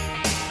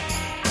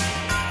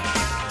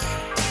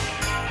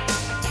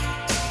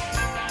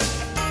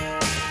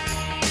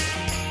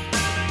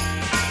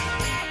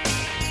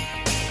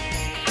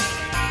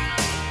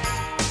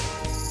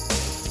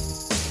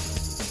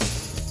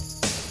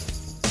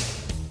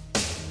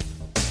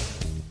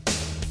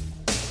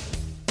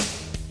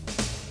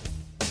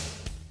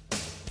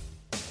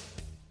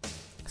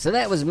 So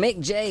that was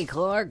Mick J.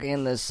 Clark,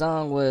 and the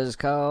song was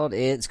called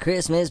It's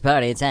Christmas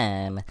Party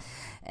Time.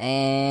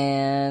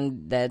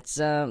 And that's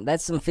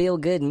some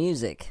feel-good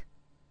music,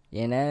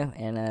 you know,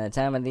 in a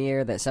time of the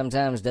year that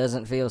sometimes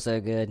doesn't feel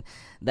so good.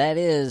 That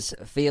is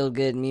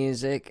feel-good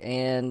music,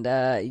 and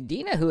do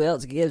you know who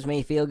else gives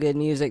me feel-good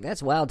music?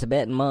 That's Wild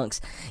Tibetan Monks.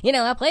 You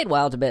know, I played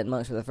Wild Tibetan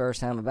Monks for the first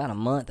time about a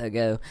month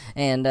ago,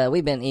 and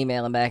we've been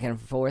emailing back and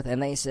forth,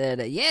 and they said,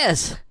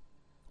 yes,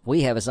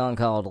 we have a song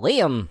called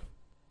Liam.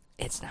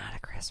 It's not a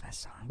Christmas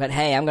song. But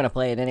hey, I'm going to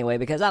play it anyway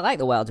because I like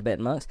the Wild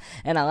Tibetan Monks,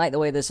 and I like the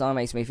way this song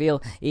makes me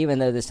feel, even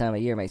though this time of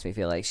year makes me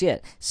feel like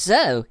shit.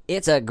 So,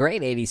 it's a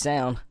great 80s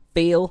sound.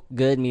 Feel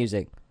good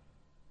music.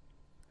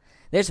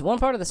 There's one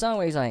part of the song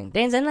where he's like,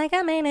 dancing like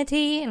a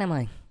manatee, and I'm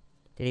like,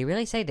 did he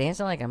really say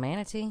dancing like a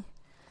manatee?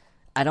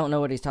 I don't know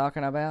what he's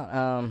talking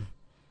about.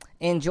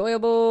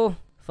 Enjoyable,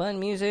 fun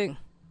music.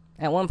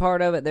 At one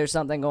part of it, there's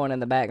something going in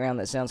the background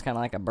that sounds kind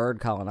of like a bird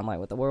calling. I'm like,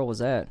 what the world was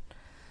that?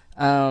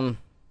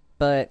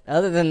 But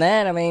other than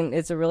that, I mean,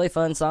 it's a really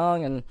fun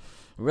song and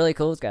really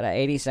cool. It's got an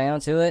 80s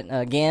sound to it.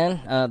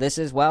 Again, this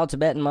is Wild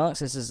Tibetan Monks.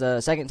 This is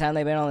the second time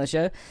they've been on the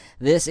show.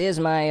 This is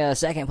my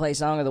second place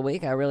song of the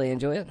week. I really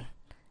enjoy it.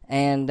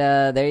 And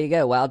there you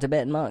go, Wild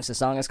Tibetan Monks. The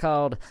song is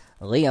called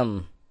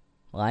Liam.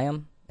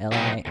 Liam?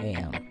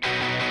 L-I-A-M.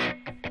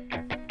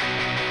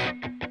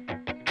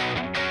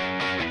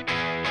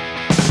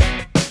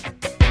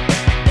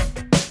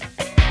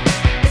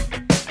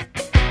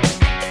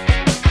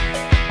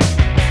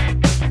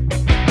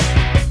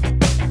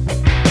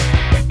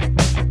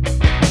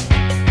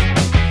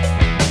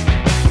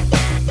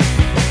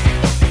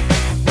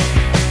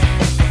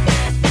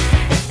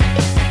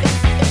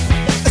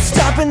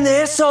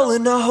 Their soul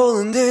in a hole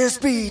in their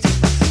speed.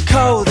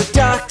 Call the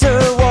doctor,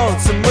 want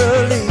some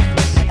relief.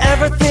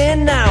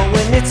 Everything now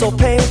when it's all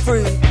pain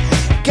free.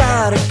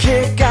 Gotta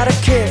kick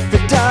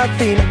the dark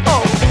fiend.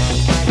 Oh.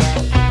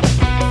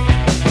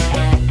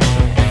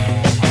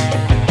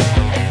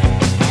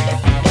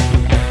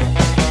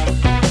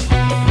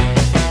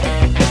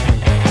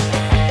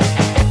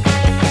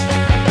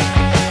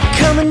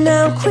 Coming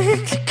down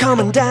quick,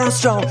 coming down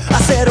strong. I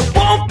said it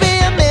won't be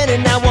a minute,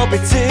 now won't be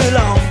too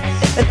long.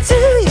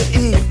 Until you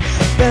eat,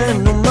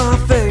 bend on my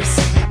face.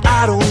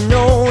 I don't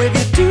know if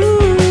you do.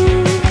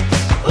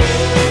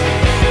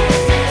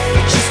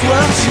 Just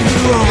what you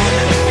want,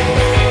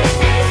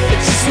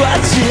 just what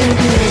you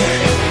need.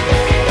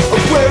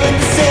 Wearing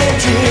the same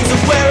jeans,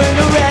 wearing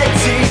a red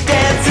tee,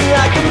 dancing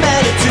like a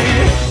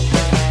manatee.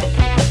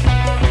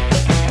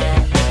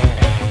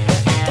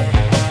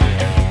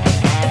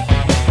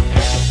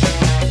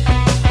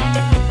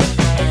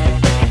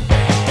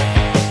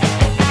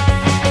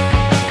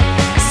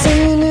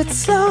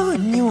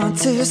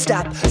 To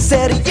stop,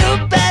 said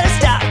you better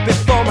stop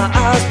before my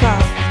eyes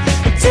pop.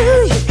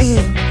 Until you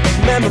even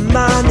remember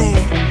my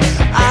name,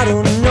 I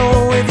don't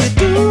know if you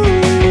do.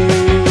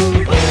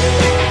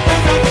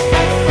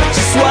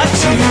 Just what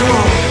you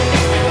want,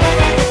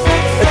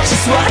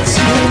 just what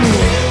you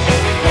need.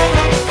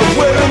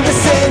 Wearing the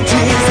same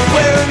jeans,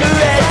 wearing the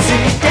red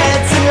tee,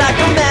 dancing like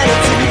a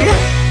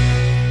manatee.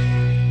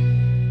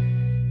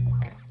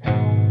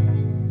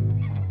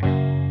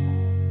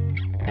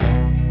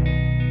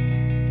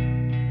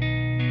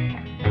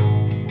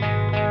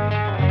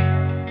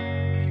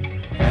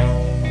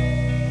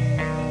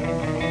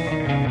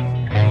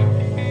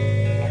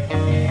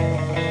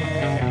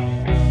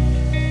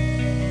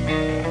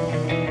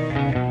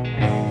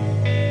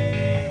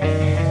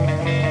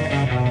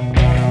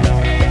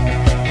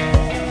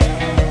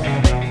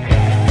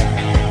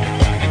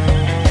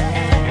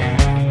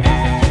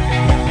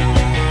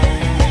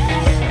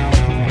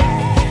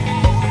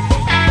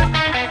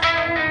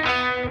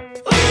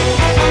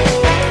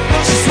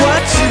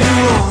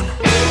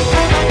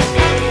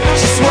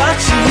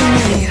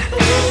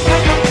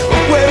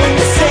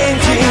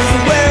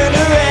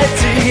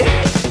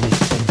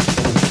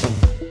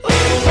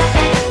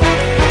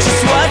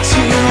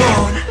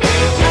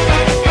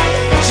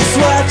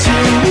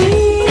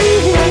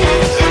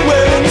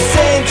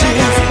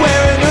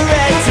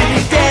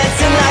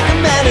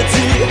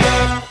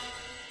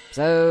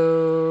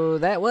 So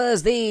that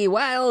was the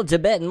Wild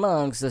Tibetan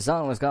Monks. The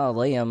song was called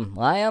Liam.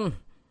 Liam?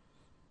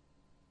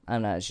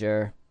 I'm not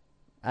sure.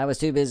 I was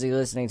too busy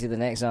listening to the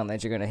next song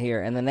that you're going to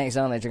hear. And the next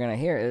song that you're going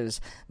to hear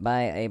is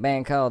by a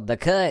band called The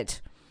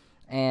Cut.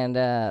 And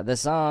the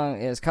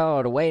song is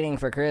called Waiting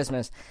for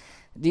Christmas.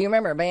 Do you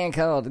remember a band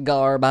called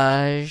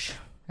Garbage?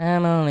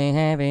 I'm only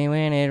happy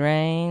when it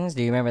rains.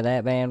 Do you remember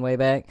that band way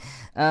back?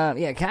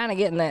 Yeah, kind of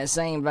getting that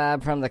same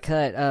vibe from The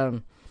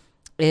Cut.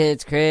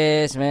 It's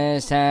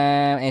Christmas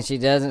time, and she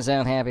doesn't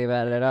sound happy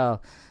about it at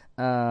all.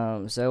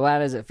 So why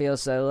does it feel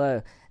so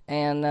low?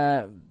 And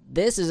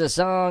this is a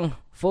song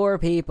for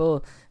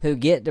people who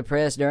get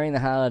depressed during the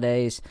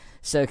holidays.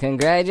 So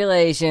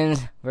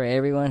congratulations for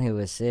everyone who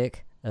was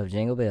sick of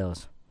Jingle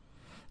Bells.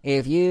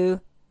 If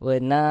you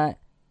would not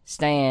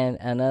stand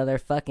another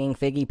fucking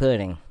figgy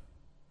pudding,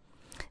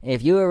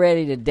 if you are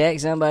ready to deck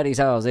somebody's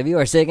halls, if you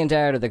are sick and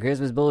tired of the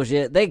Christmas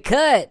bullshit, The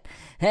Cut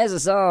has a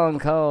song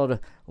called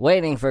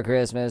Waiting for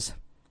Christmas.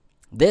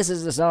 This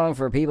is the song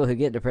for people who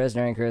get depressed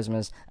during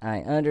Christmas. I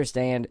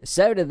understand.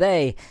 So do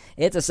they.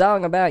 It's a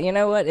song about, you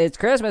know what, it's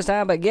Christmas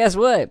time, but guess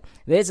what?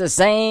 It's the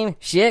same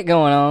shit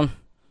going on.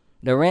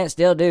 The rent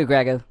still due,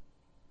 Cracker.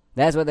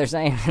 That's what they're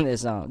saying in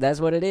this song.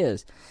 That's what it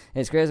is.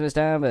 It's Christmas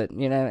time, but,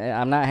 you know,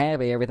 I'm not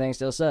happy. Everything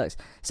still sucks.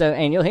 So,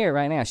 and you'll hear it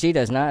right now. She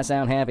does not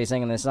sound happy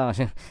singing this song.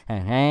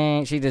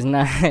 She does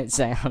not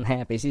sound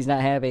happy. She's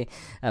not happy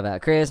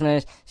about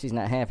Christmas. She's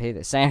not happy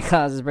that Santa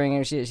Claus is bringing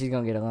her shit. She's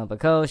going to get a lump of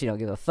coal. She don't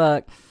give a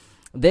fuck.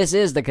 This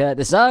is The Cut.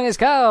 The song is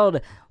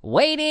called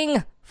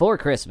Waiting for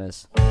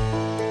Christmas.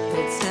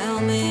 They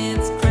tell me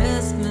it's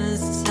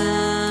Christmas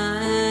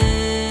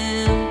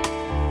time.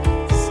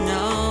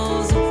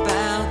 Snow's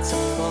about to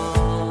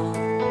fall.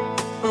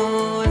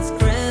 Oh, it's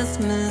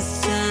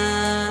Christmas time.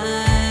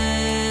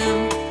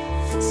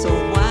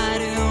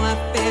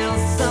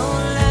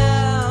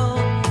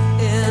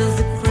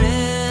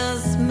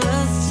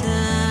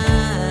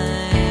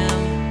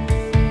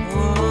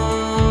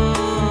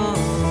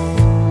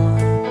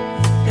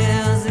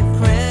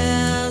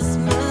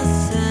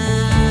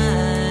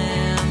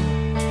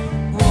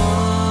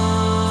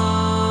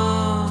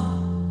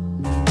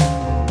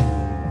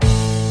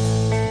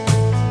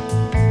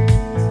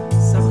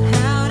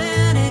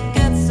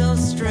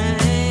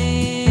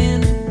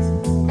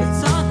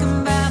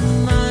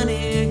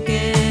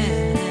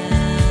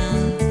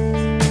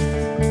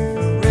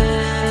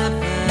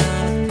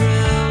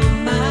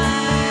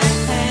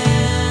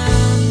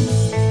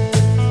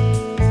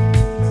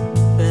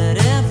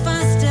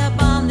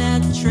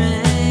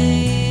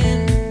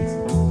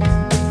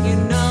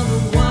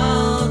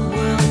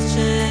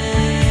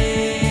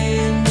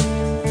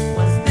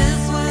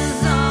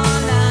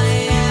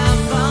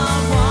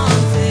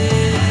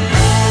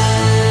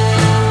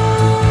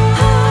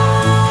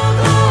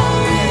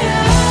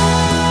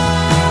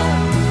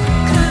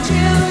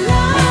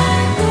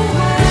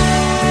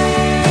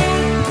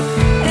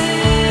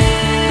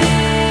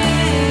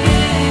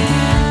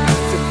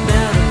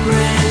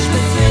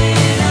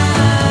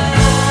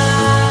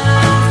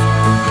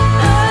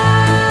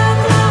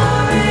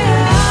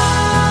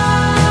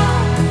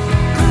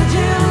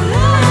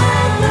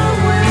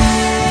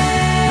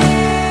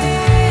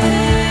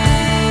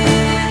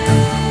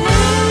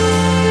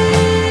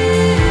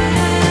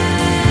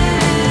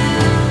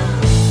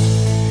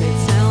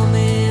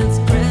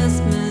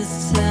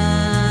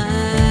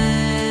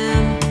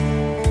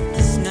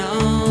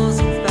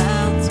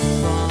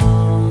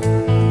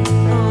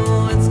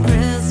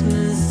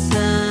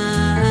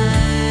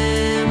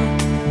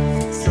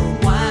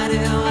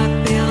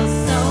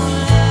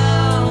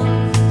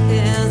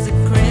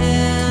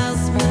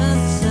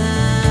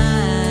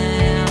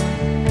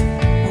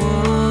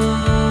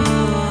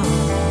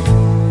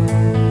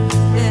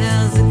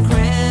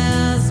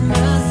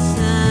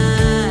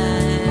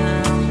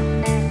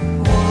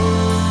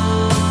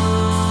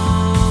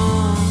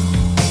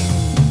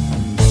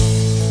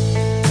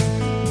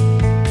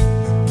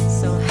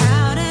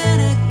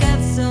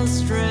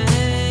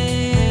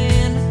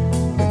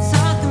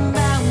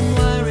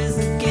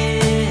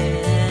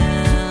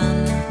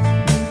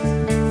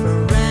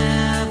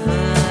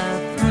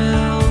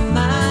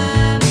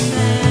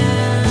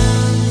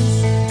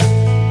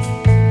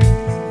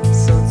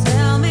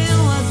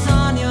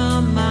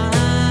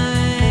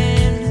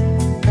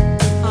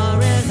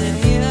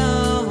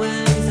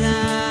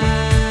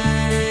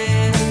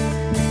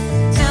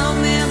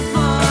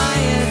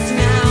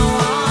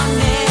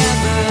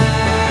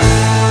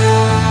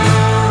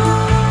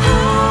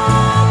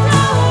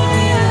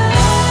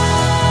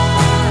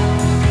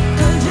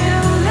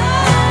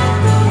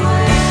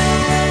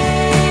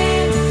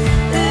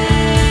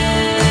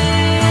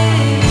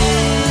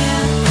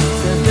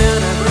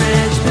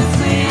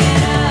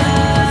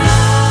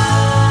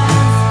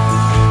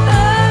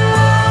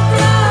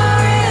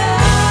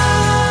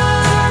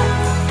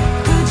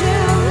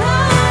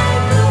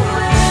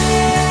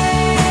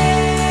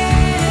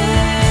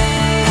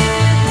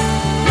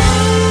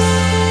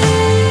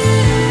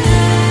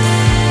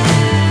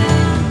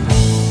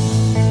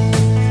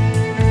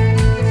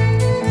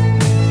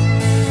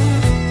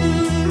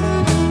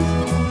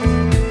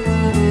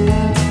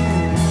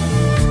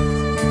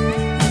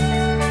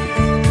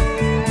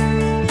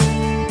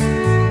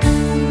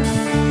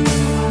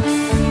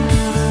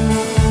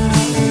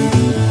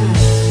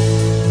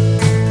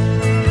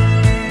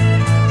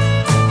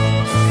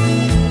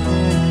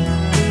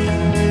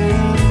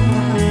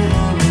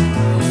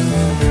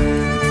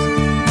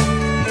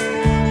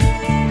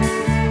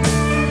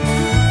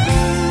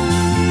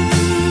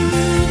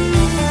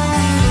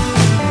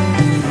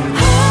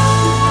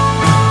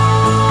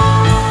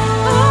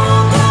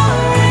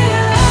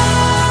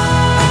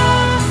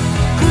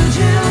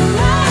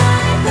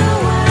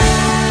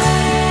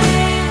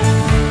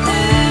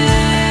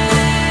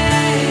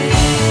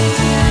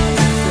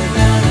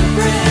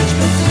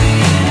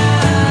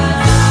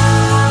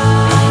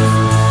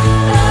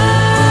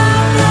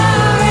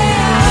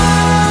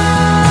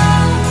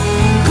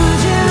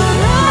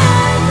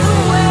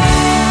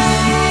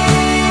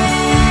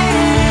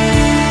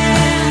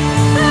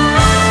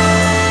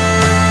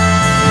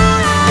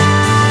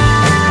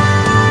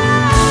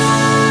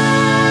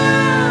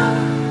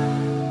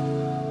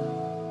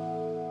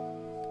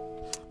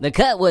 The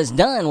cut was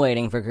done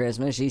Waiting for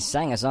Christmas. She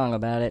sang a song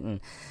about it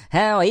and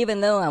how even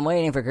though I'm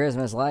waiting for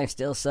Christmas, life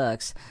still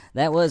sucks.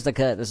 That was the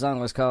cut. The song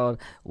was called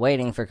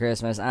Waiting for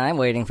Christmas. I'm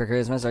waiting for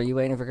Christmas. Are you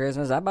waiting for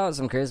Christmas? I bought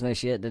some Christmas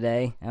shit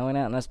today. I went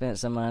out and I spent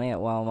some money at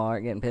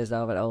Walmart getting pissed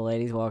off at old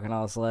ladies walking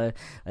all slow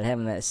but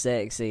having that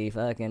sexy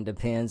fucking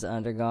Depends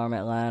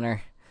undergarment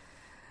liner.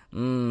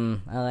 I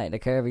like the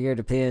curve of your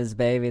Depends,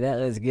 baby. That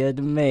looks good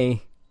to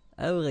me.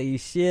 Holy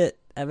shit.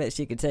 I bet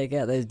she could take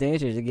out those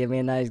dentures and give me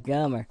a nice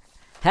gummer.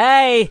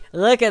 Hey,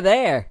 look at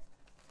there.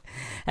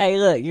 Hey,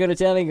 look, you're going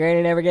to tell me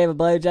Granny never gave a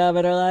blowjob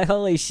in her life?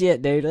 Holy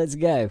shit, dude, let's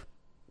go.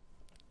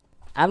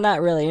 I'm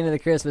not really into the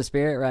Christmas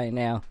spirit right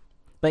now.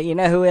 But you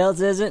know who else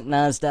isn't?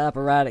 Nonstop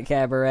Erotic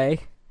Cabaret.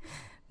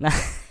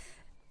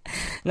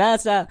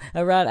 Nonstop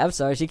Erotic... I'm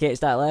sorry, she can't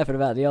stop laughing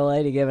about the old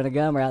lady giving a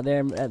gummer out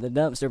there at the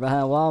dumpster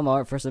behind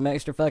Walmart for some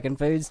extra fucking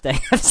food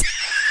stamps.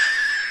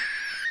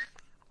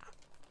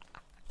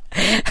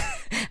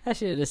 I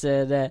should have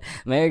said that.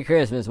 Merry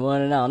Christmas,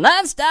 one and all.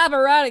 Nonstop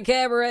Erotic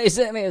Cabaret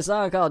sent me a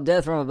song called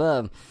Death from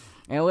Above.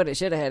 And what it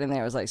should have had in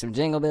there was like some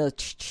jingle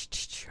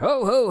bells.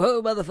 Ho, ho,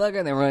 ho, motherfucker.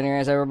 And then run your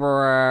ass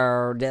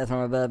over. Death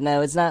from Above.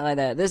 No, it's not like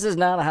that. This is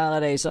not a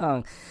holiday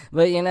song.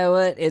 But you know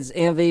what? It's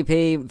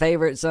MVP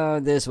favorite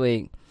song this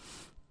week.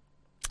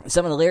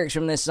 Some of the lyrics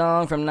from this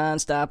song from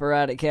Nonstop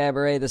Erotic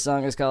Cabaret. The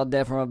song is called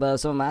Death from Above.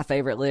 Some of my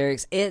favorite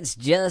lyrics. It's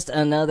just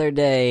another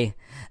day.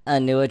 A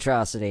new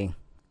atrocity.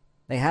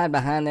 They hide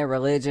behind their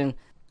religion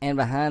and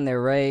behind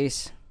their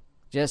race.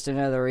 Just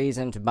another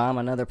reason to bomb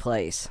another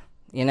place.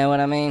 You know what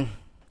I mean?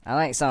 I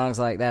like songs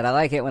like that. I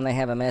like it when they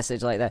have a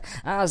message like that.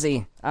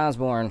 Ozzy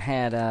Osbourne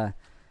had a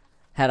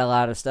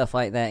lot of stuff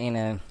like that, you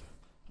know,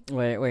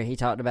 where he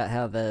talked about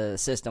how the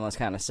system was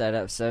kind of set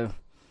up. So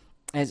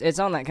it's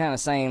on that kind of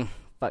same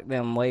fuck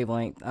them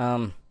wavelength.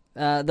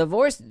 The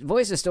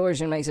voice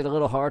distortion makes it a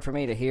little hard for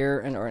me to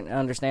hear or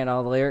understand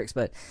all the lyrics,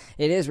 but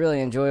it is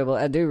really enjoyable.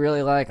 I do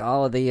really like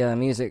all of the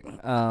music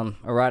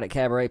Erotic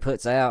Cabaret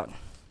puts out,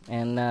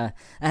 and I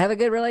have a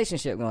good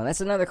relationship going.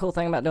 That's another cool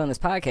thing about doing this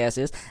podcast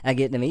is I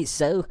get to meet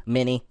so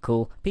many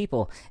cool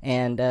people,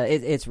 and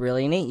it's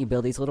really neat. You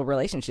build these little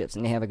relationships,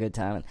 and you have a good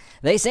time. And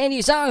they send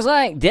you songs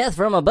like Death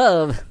from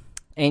Above,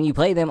 and you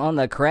play them on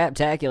the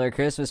Craptacular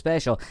Christmas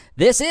Special.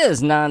 This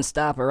is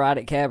Nonstop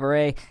Erotic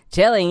Cabaret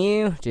telling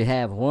you to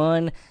have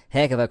one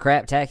heck of a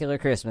craptacular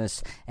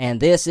Christmas. And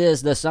this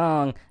is the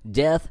song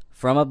Death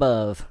from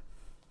Above.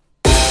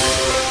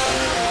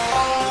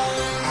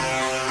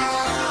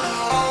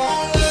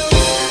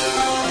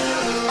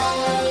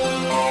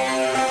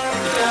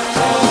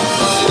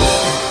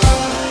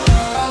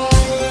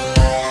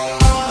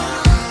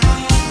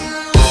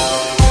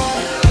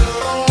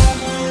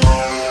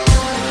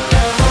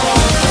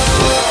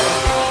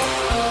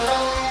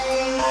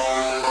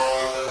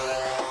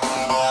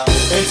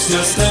 It's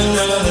just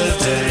another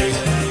day,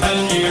 a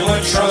new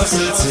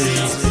atrocity,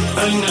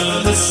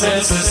 another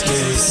senseless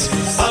case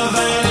of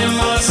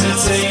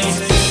animosity.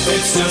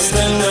 It's just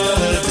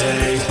another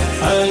day,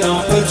 an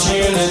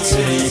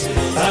opportunity,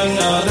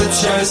 another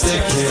chance to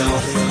kill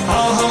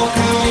our whole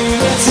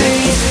community.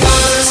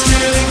 Fathers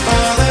killing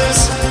fathers,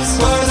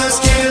 brothers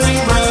killing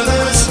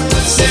brothers,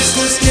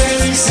 sisters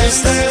killing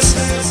sisters,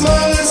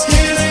 mothers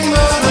killing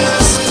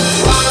mothers,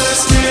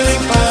 fathers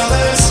killing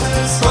fathers,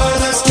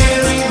 brothers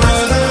killing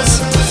brothers,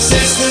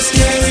 sisters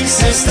killing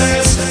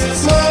sisters,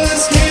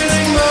 mothers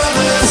killing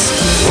mothers.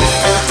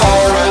 If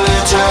all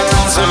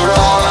religions are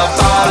all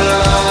about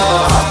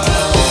love,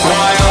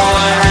 why all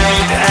the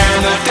hate and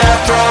the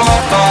death from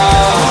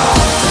above?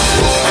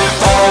 If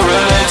all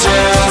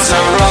religions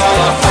are all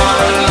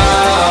about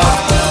love,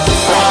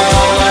 why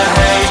all the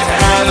hate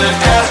and the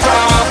death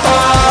from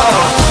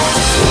above?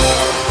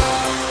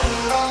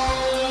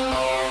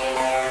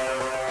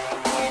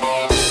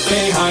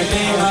 They hide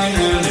behind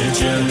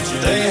religion,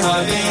 they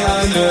hide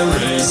behind their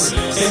race.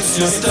 It's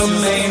just a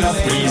made-up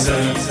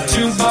reason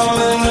to bomb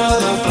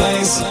another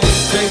place.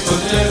 They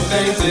put their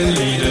faith in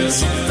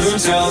leaders who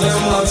tell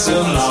them lots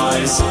of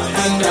lies.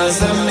 And as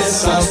the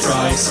missile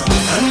strikes,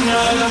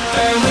 another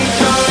family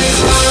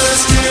dies.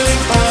 Fathers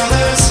killing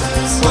fathers,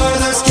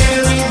 brothers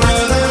killing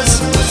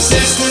brothers,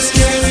 sisters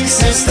killing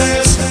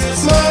sisters,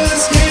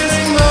 mothers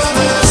killing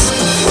mothers,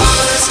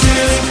 fathers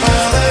killing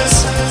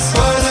fathers,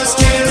 brothers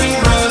killing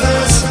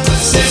brothers,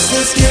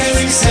 sisters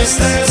killing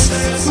sisters,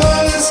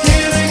 mothers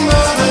killing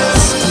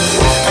mothers.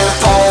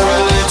 If all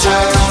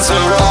religions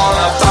are all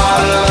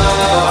about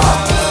love,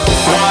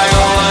 why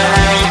all the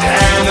hate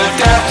and the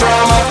death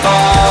from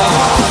above?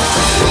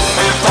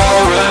 If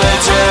all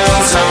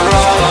religions are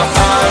all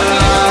about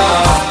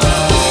love,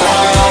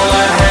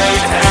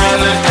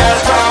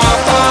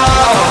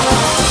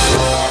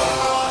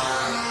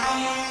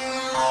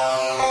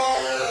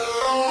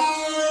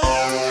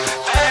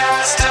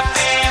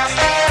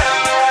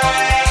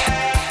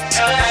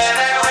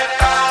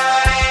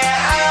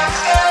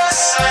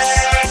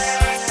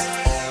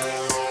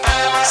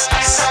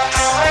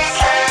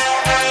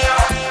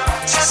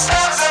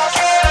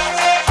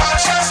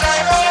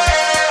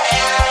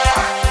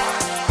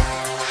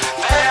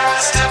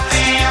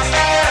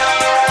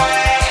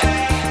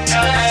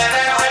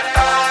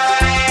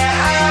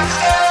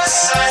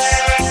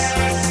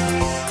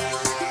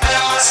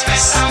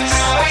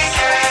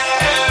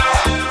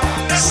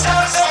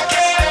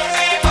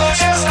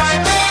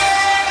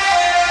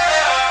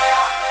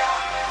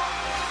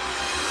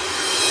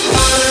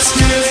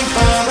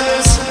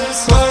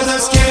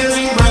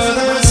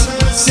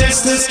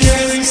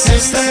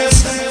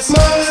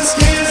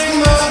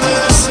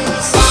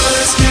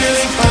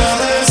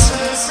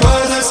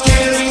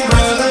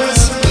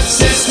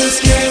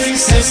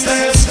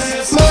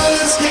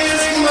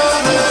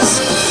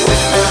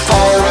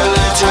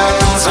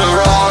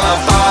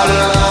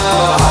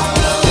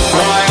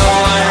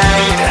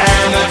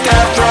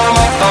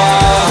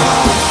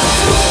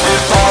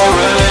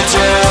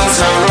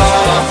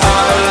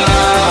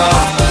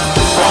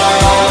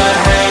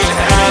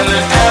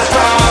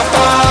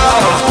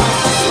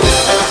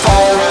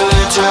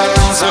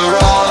 religions are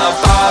all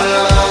about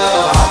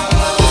love.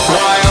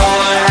 Why all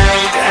the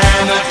hate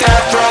and the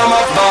death from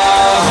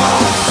above?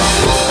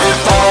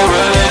 If all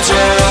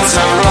religions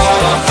are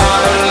all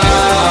about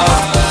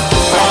love,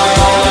 why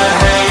all the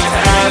hate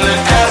and the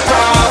death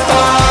from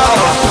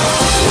above?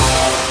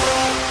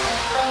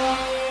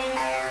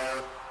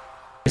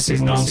 This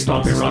is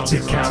non-stop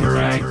erotic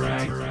cabaret.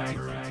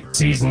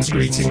 Season's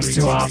greetings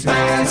to our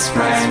best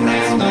friend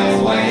in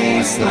the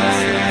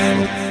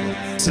wasteland.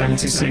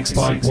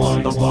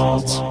 76.1 The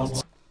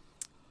Vault.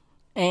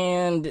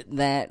 And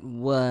that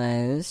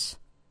was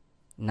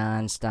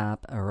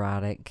Non-Stop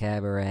Erotic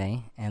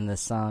Cabaret, and the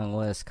song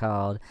was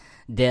called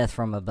Death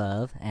from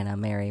Above and A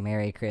Merry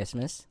Merry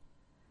Christmas.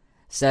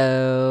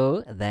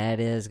 So that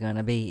is going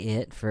to be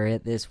it for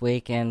it this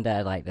weekend.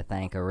 I'd like to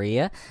thank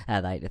Aria.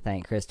 I'd like to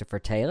thank Christopher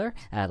Taylor.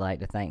 I'd like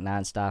to thank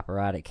Non-Stop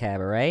Erotic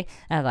Cabaret.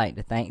 I'd like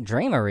to thank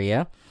Dream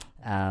Aria.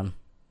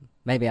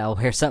 Maybe I'll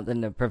wear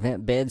something to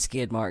prevent bed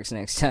skid marks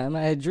next time.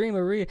 I dream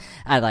Aria.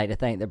 I'd like to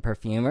thank the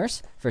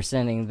Perfumers for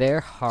sending their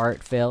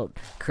heartfelt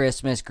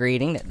Christmas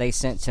greeting that they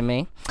sent to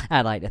me.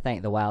 I'd like to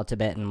thank the Wild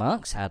Tibetan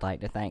Monks. I'd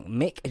like to thank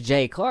Mick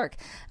J. Clark.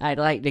 I'd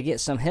like to get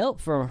some help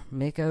for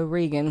Mick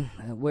O'Regan,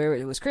 where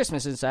it was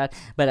Christmas inside,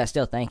 but I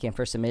still thank him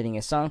for submitting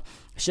his song.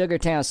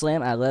 Sugartown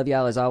Slim, I love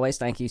y'all as always.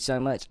 Thank you so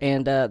much.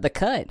 And The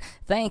Cut,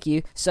 thank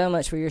you so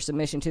much for your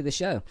submission to the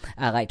show.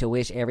 I'd like to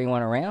wish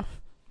everyone around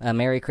a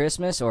Merry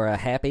Christmas or a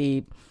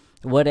happy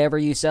whatever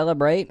you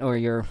celebrate, or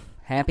your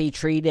happy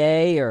tree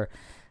day, or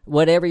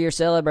whatever you're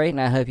celebrating.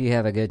 I hope you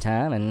have a good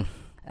time, and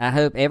I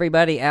hope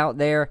everybody out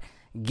there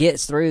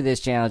gets through this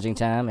challenging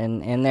time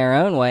in their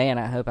own way, and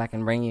I hope I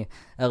can bring you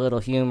a little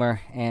humor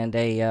and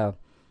a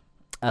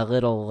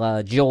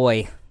little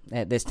joy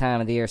at this time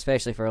of the year,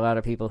 especially for a lot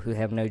of people who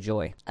have no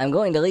joy. I'm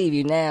going to leave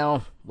you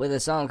now with a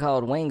song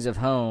called Wings of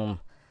Home.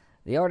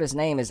 The artist's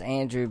name is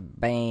Andrew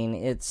Bain.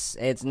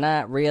 It's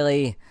not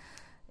really...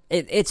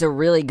 It's a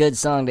really good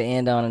song to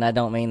end on, and I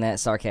don't mean that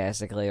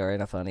sarcastically or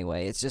in a funny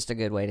way. It's just a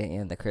good way to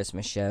end the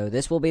Christmas show.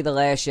 This will be the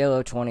last show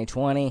of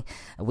 2020.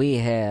 We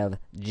have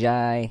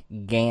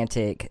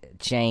gigantic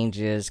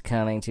changes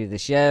coming to the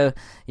show.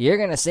 You're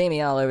going to see me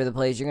all over the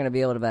place. You're going to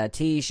be able to buy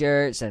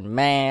t-shirts and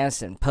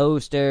masks and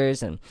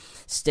posters and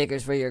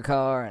stickers for your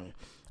car and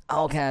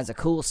all kinds of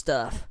cool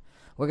stuff.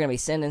 We're going to be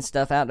sending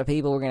stuff out to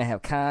people. We're going to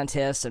have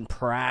contests and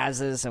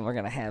prizes, and we're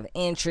going to have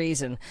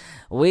entries, and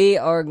we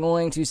are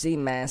going to see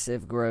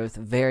massive growth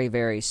very,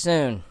 very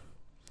soon.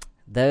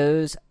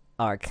 Those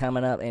are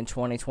coming up in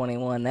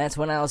 2021. That's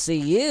when I'll see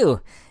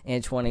you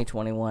in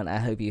 2021. I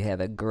hope you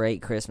have a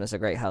great Christmas, a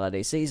great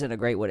holiday season, a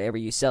great whatever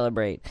you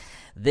celebrate.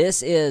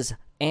 This is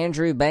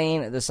Andrew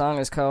Bain. The song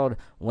is called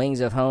Wings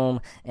of Home,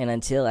 and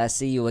until I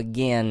see you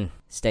again,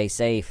 stay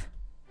safe.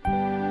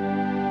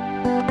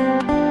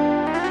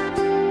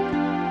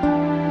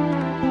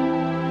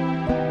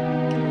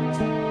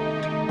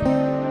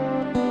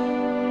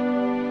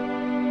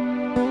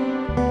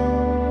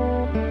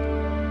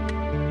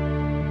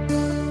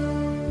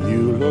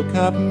 Look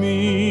at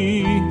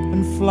me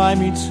and fly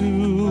me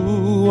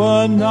to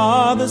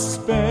another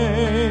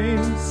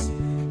space.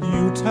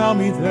 You tell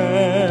me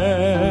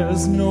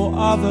there's no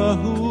other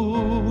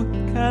who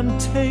can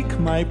take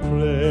my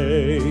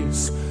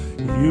place.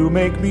 You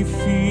make me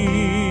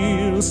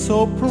feel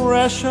so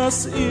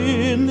precious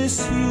in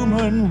this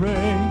human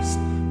race.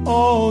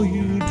 Oh,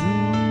 you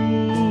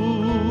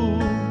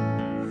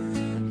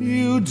do.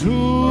 You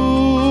do.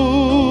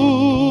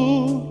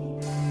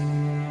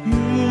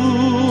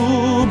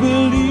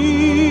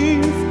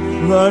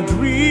 The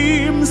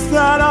dreams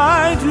that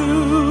I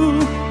do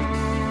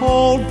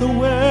hold the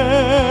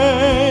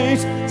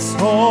weight,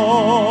 so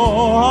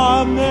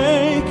I'll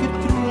make it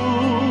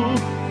through.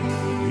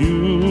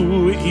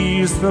 You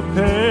ease the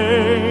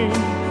pain,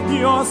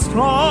 you're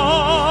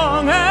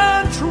strong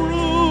and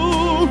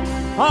true.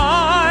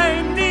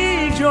 I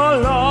need your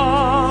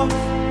love,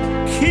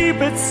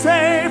 keep it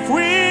safe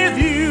with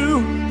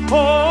you.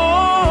 Oh,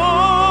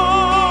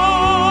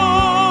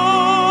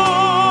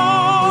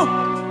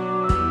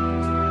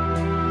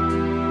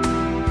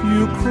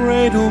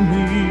 cradle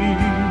me,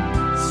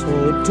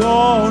 so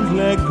don't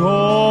let go.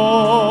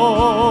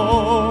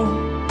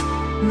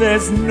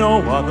 There's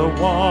no other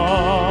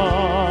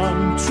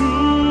one to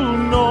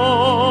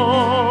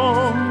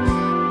know.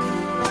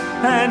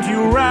 And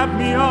you wrap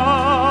me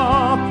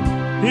up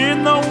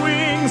in the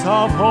wings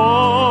of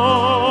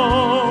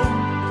hope.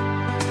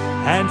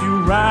 And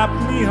you wrap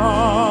me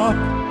up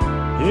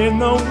in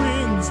the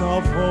wings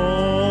of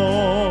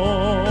hope.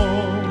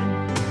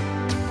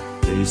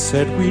 They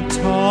said we'd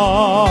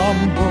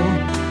tumble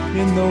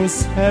in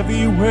those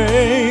heavy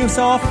waves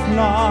of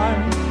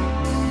life.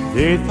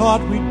 They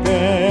thought we'd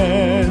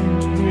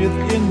bend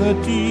within the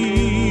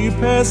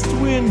deepest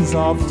winds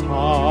of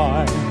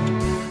time.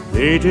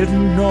 They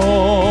didn't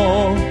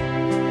know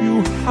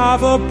you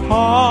have a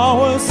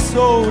power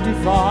so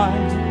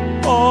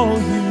divine. Oh,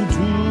 you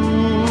do.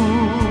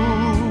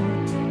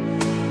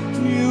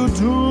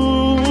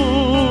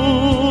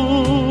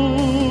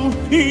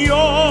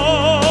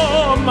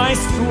 You're my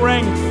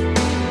strength,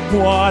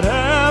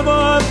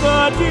 whatever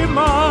the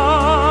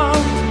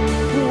demand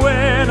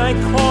when I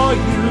call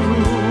you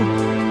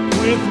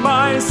with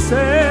my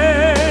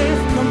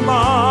safe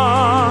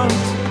command.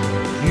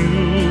 You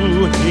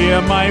hear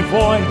my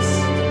voice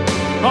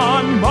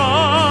on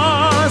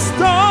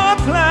master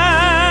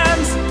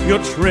plans. You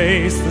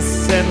trace the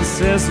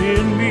senses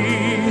in me,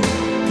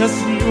 'cause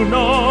you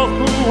know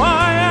who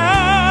I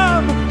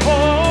am.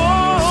 Oh,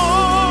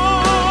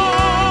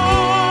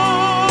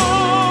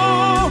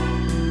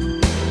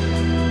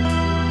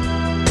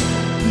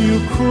 you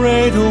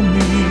cradle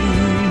me,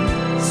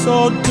 so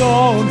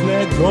don't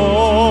let go.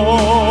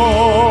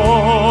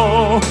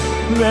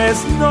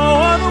 There's no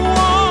other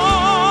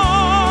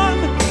one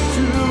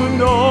to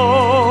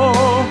know.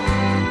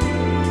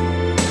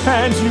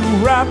 And you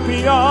wrap me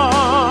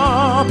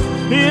up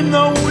in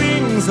the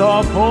wings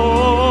of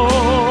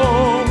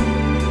hope.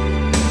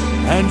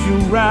 And you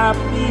wrap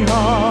me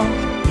up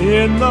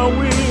in the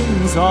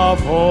wings of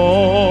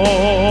hope.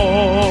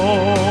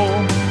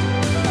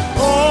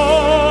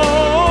 Oh,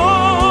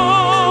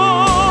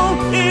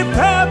 if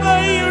ever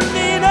you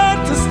needed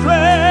to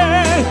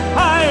stray,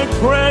 I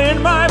pray in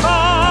my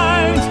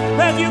mind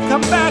that you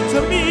come back to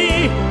me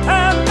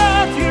and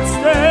that you'd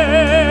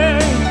stay.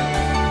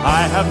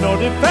 I have no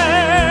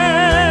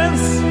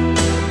defense,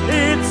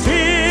 it's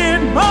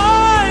in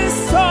my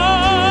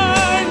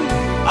sign.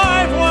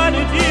 I've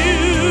wanted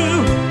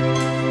you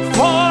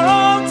for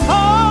all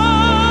time.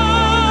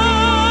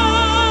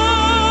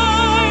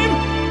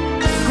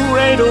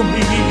 Cradle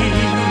me,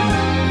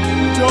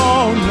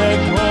 don't let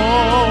go.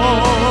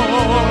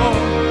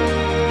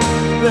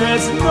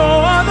 There's no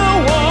other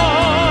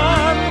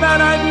one that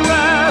I'd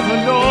rather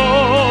know.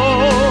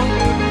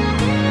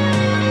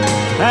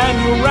 And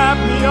you wrap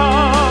me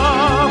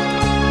up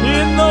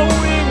in the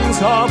wings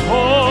of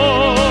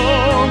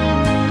hope.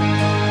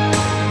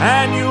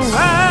 And you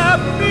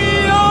wrap me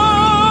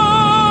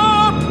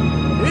up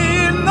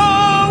in the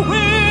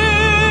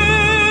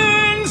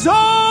wings of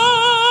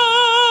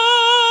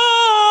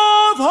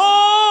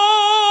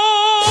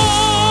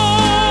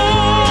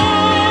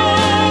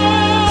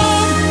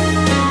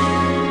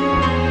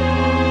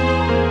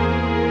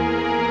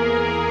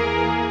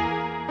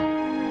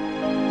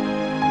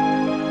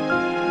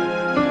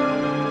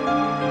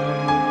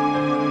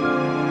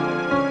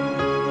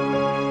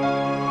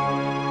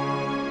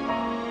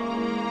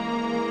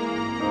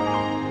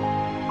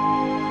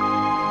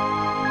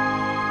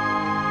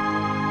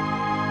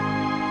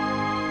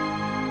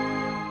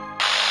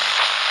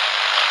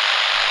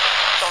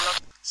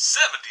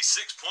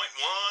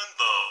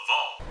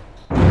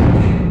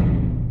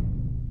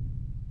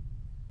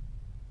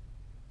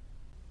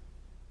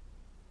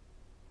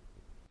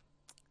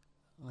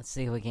Let's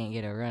see if we can't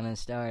get a running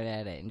start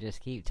at it and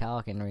just keep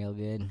talking real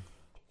good.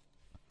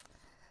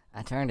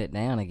 I turned it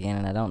down again,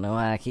 and I don't know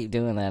why I keep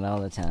doing that all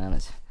the time.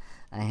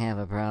 I have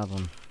a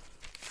problem.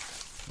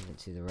 Get it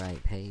to the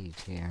right page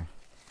here,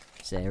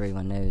 so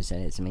everyone knows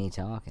that it's me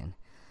talking.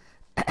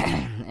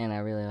 And I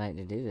really like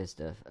to do this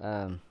stuff.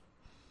 What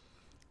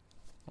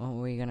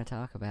were we going to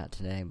talk about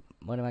today?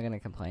 What am I going to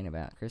complain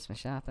about? Christmas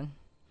shopping?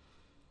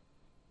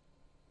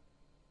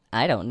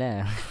 I don't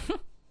know.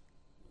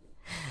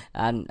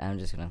 I'm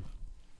just going to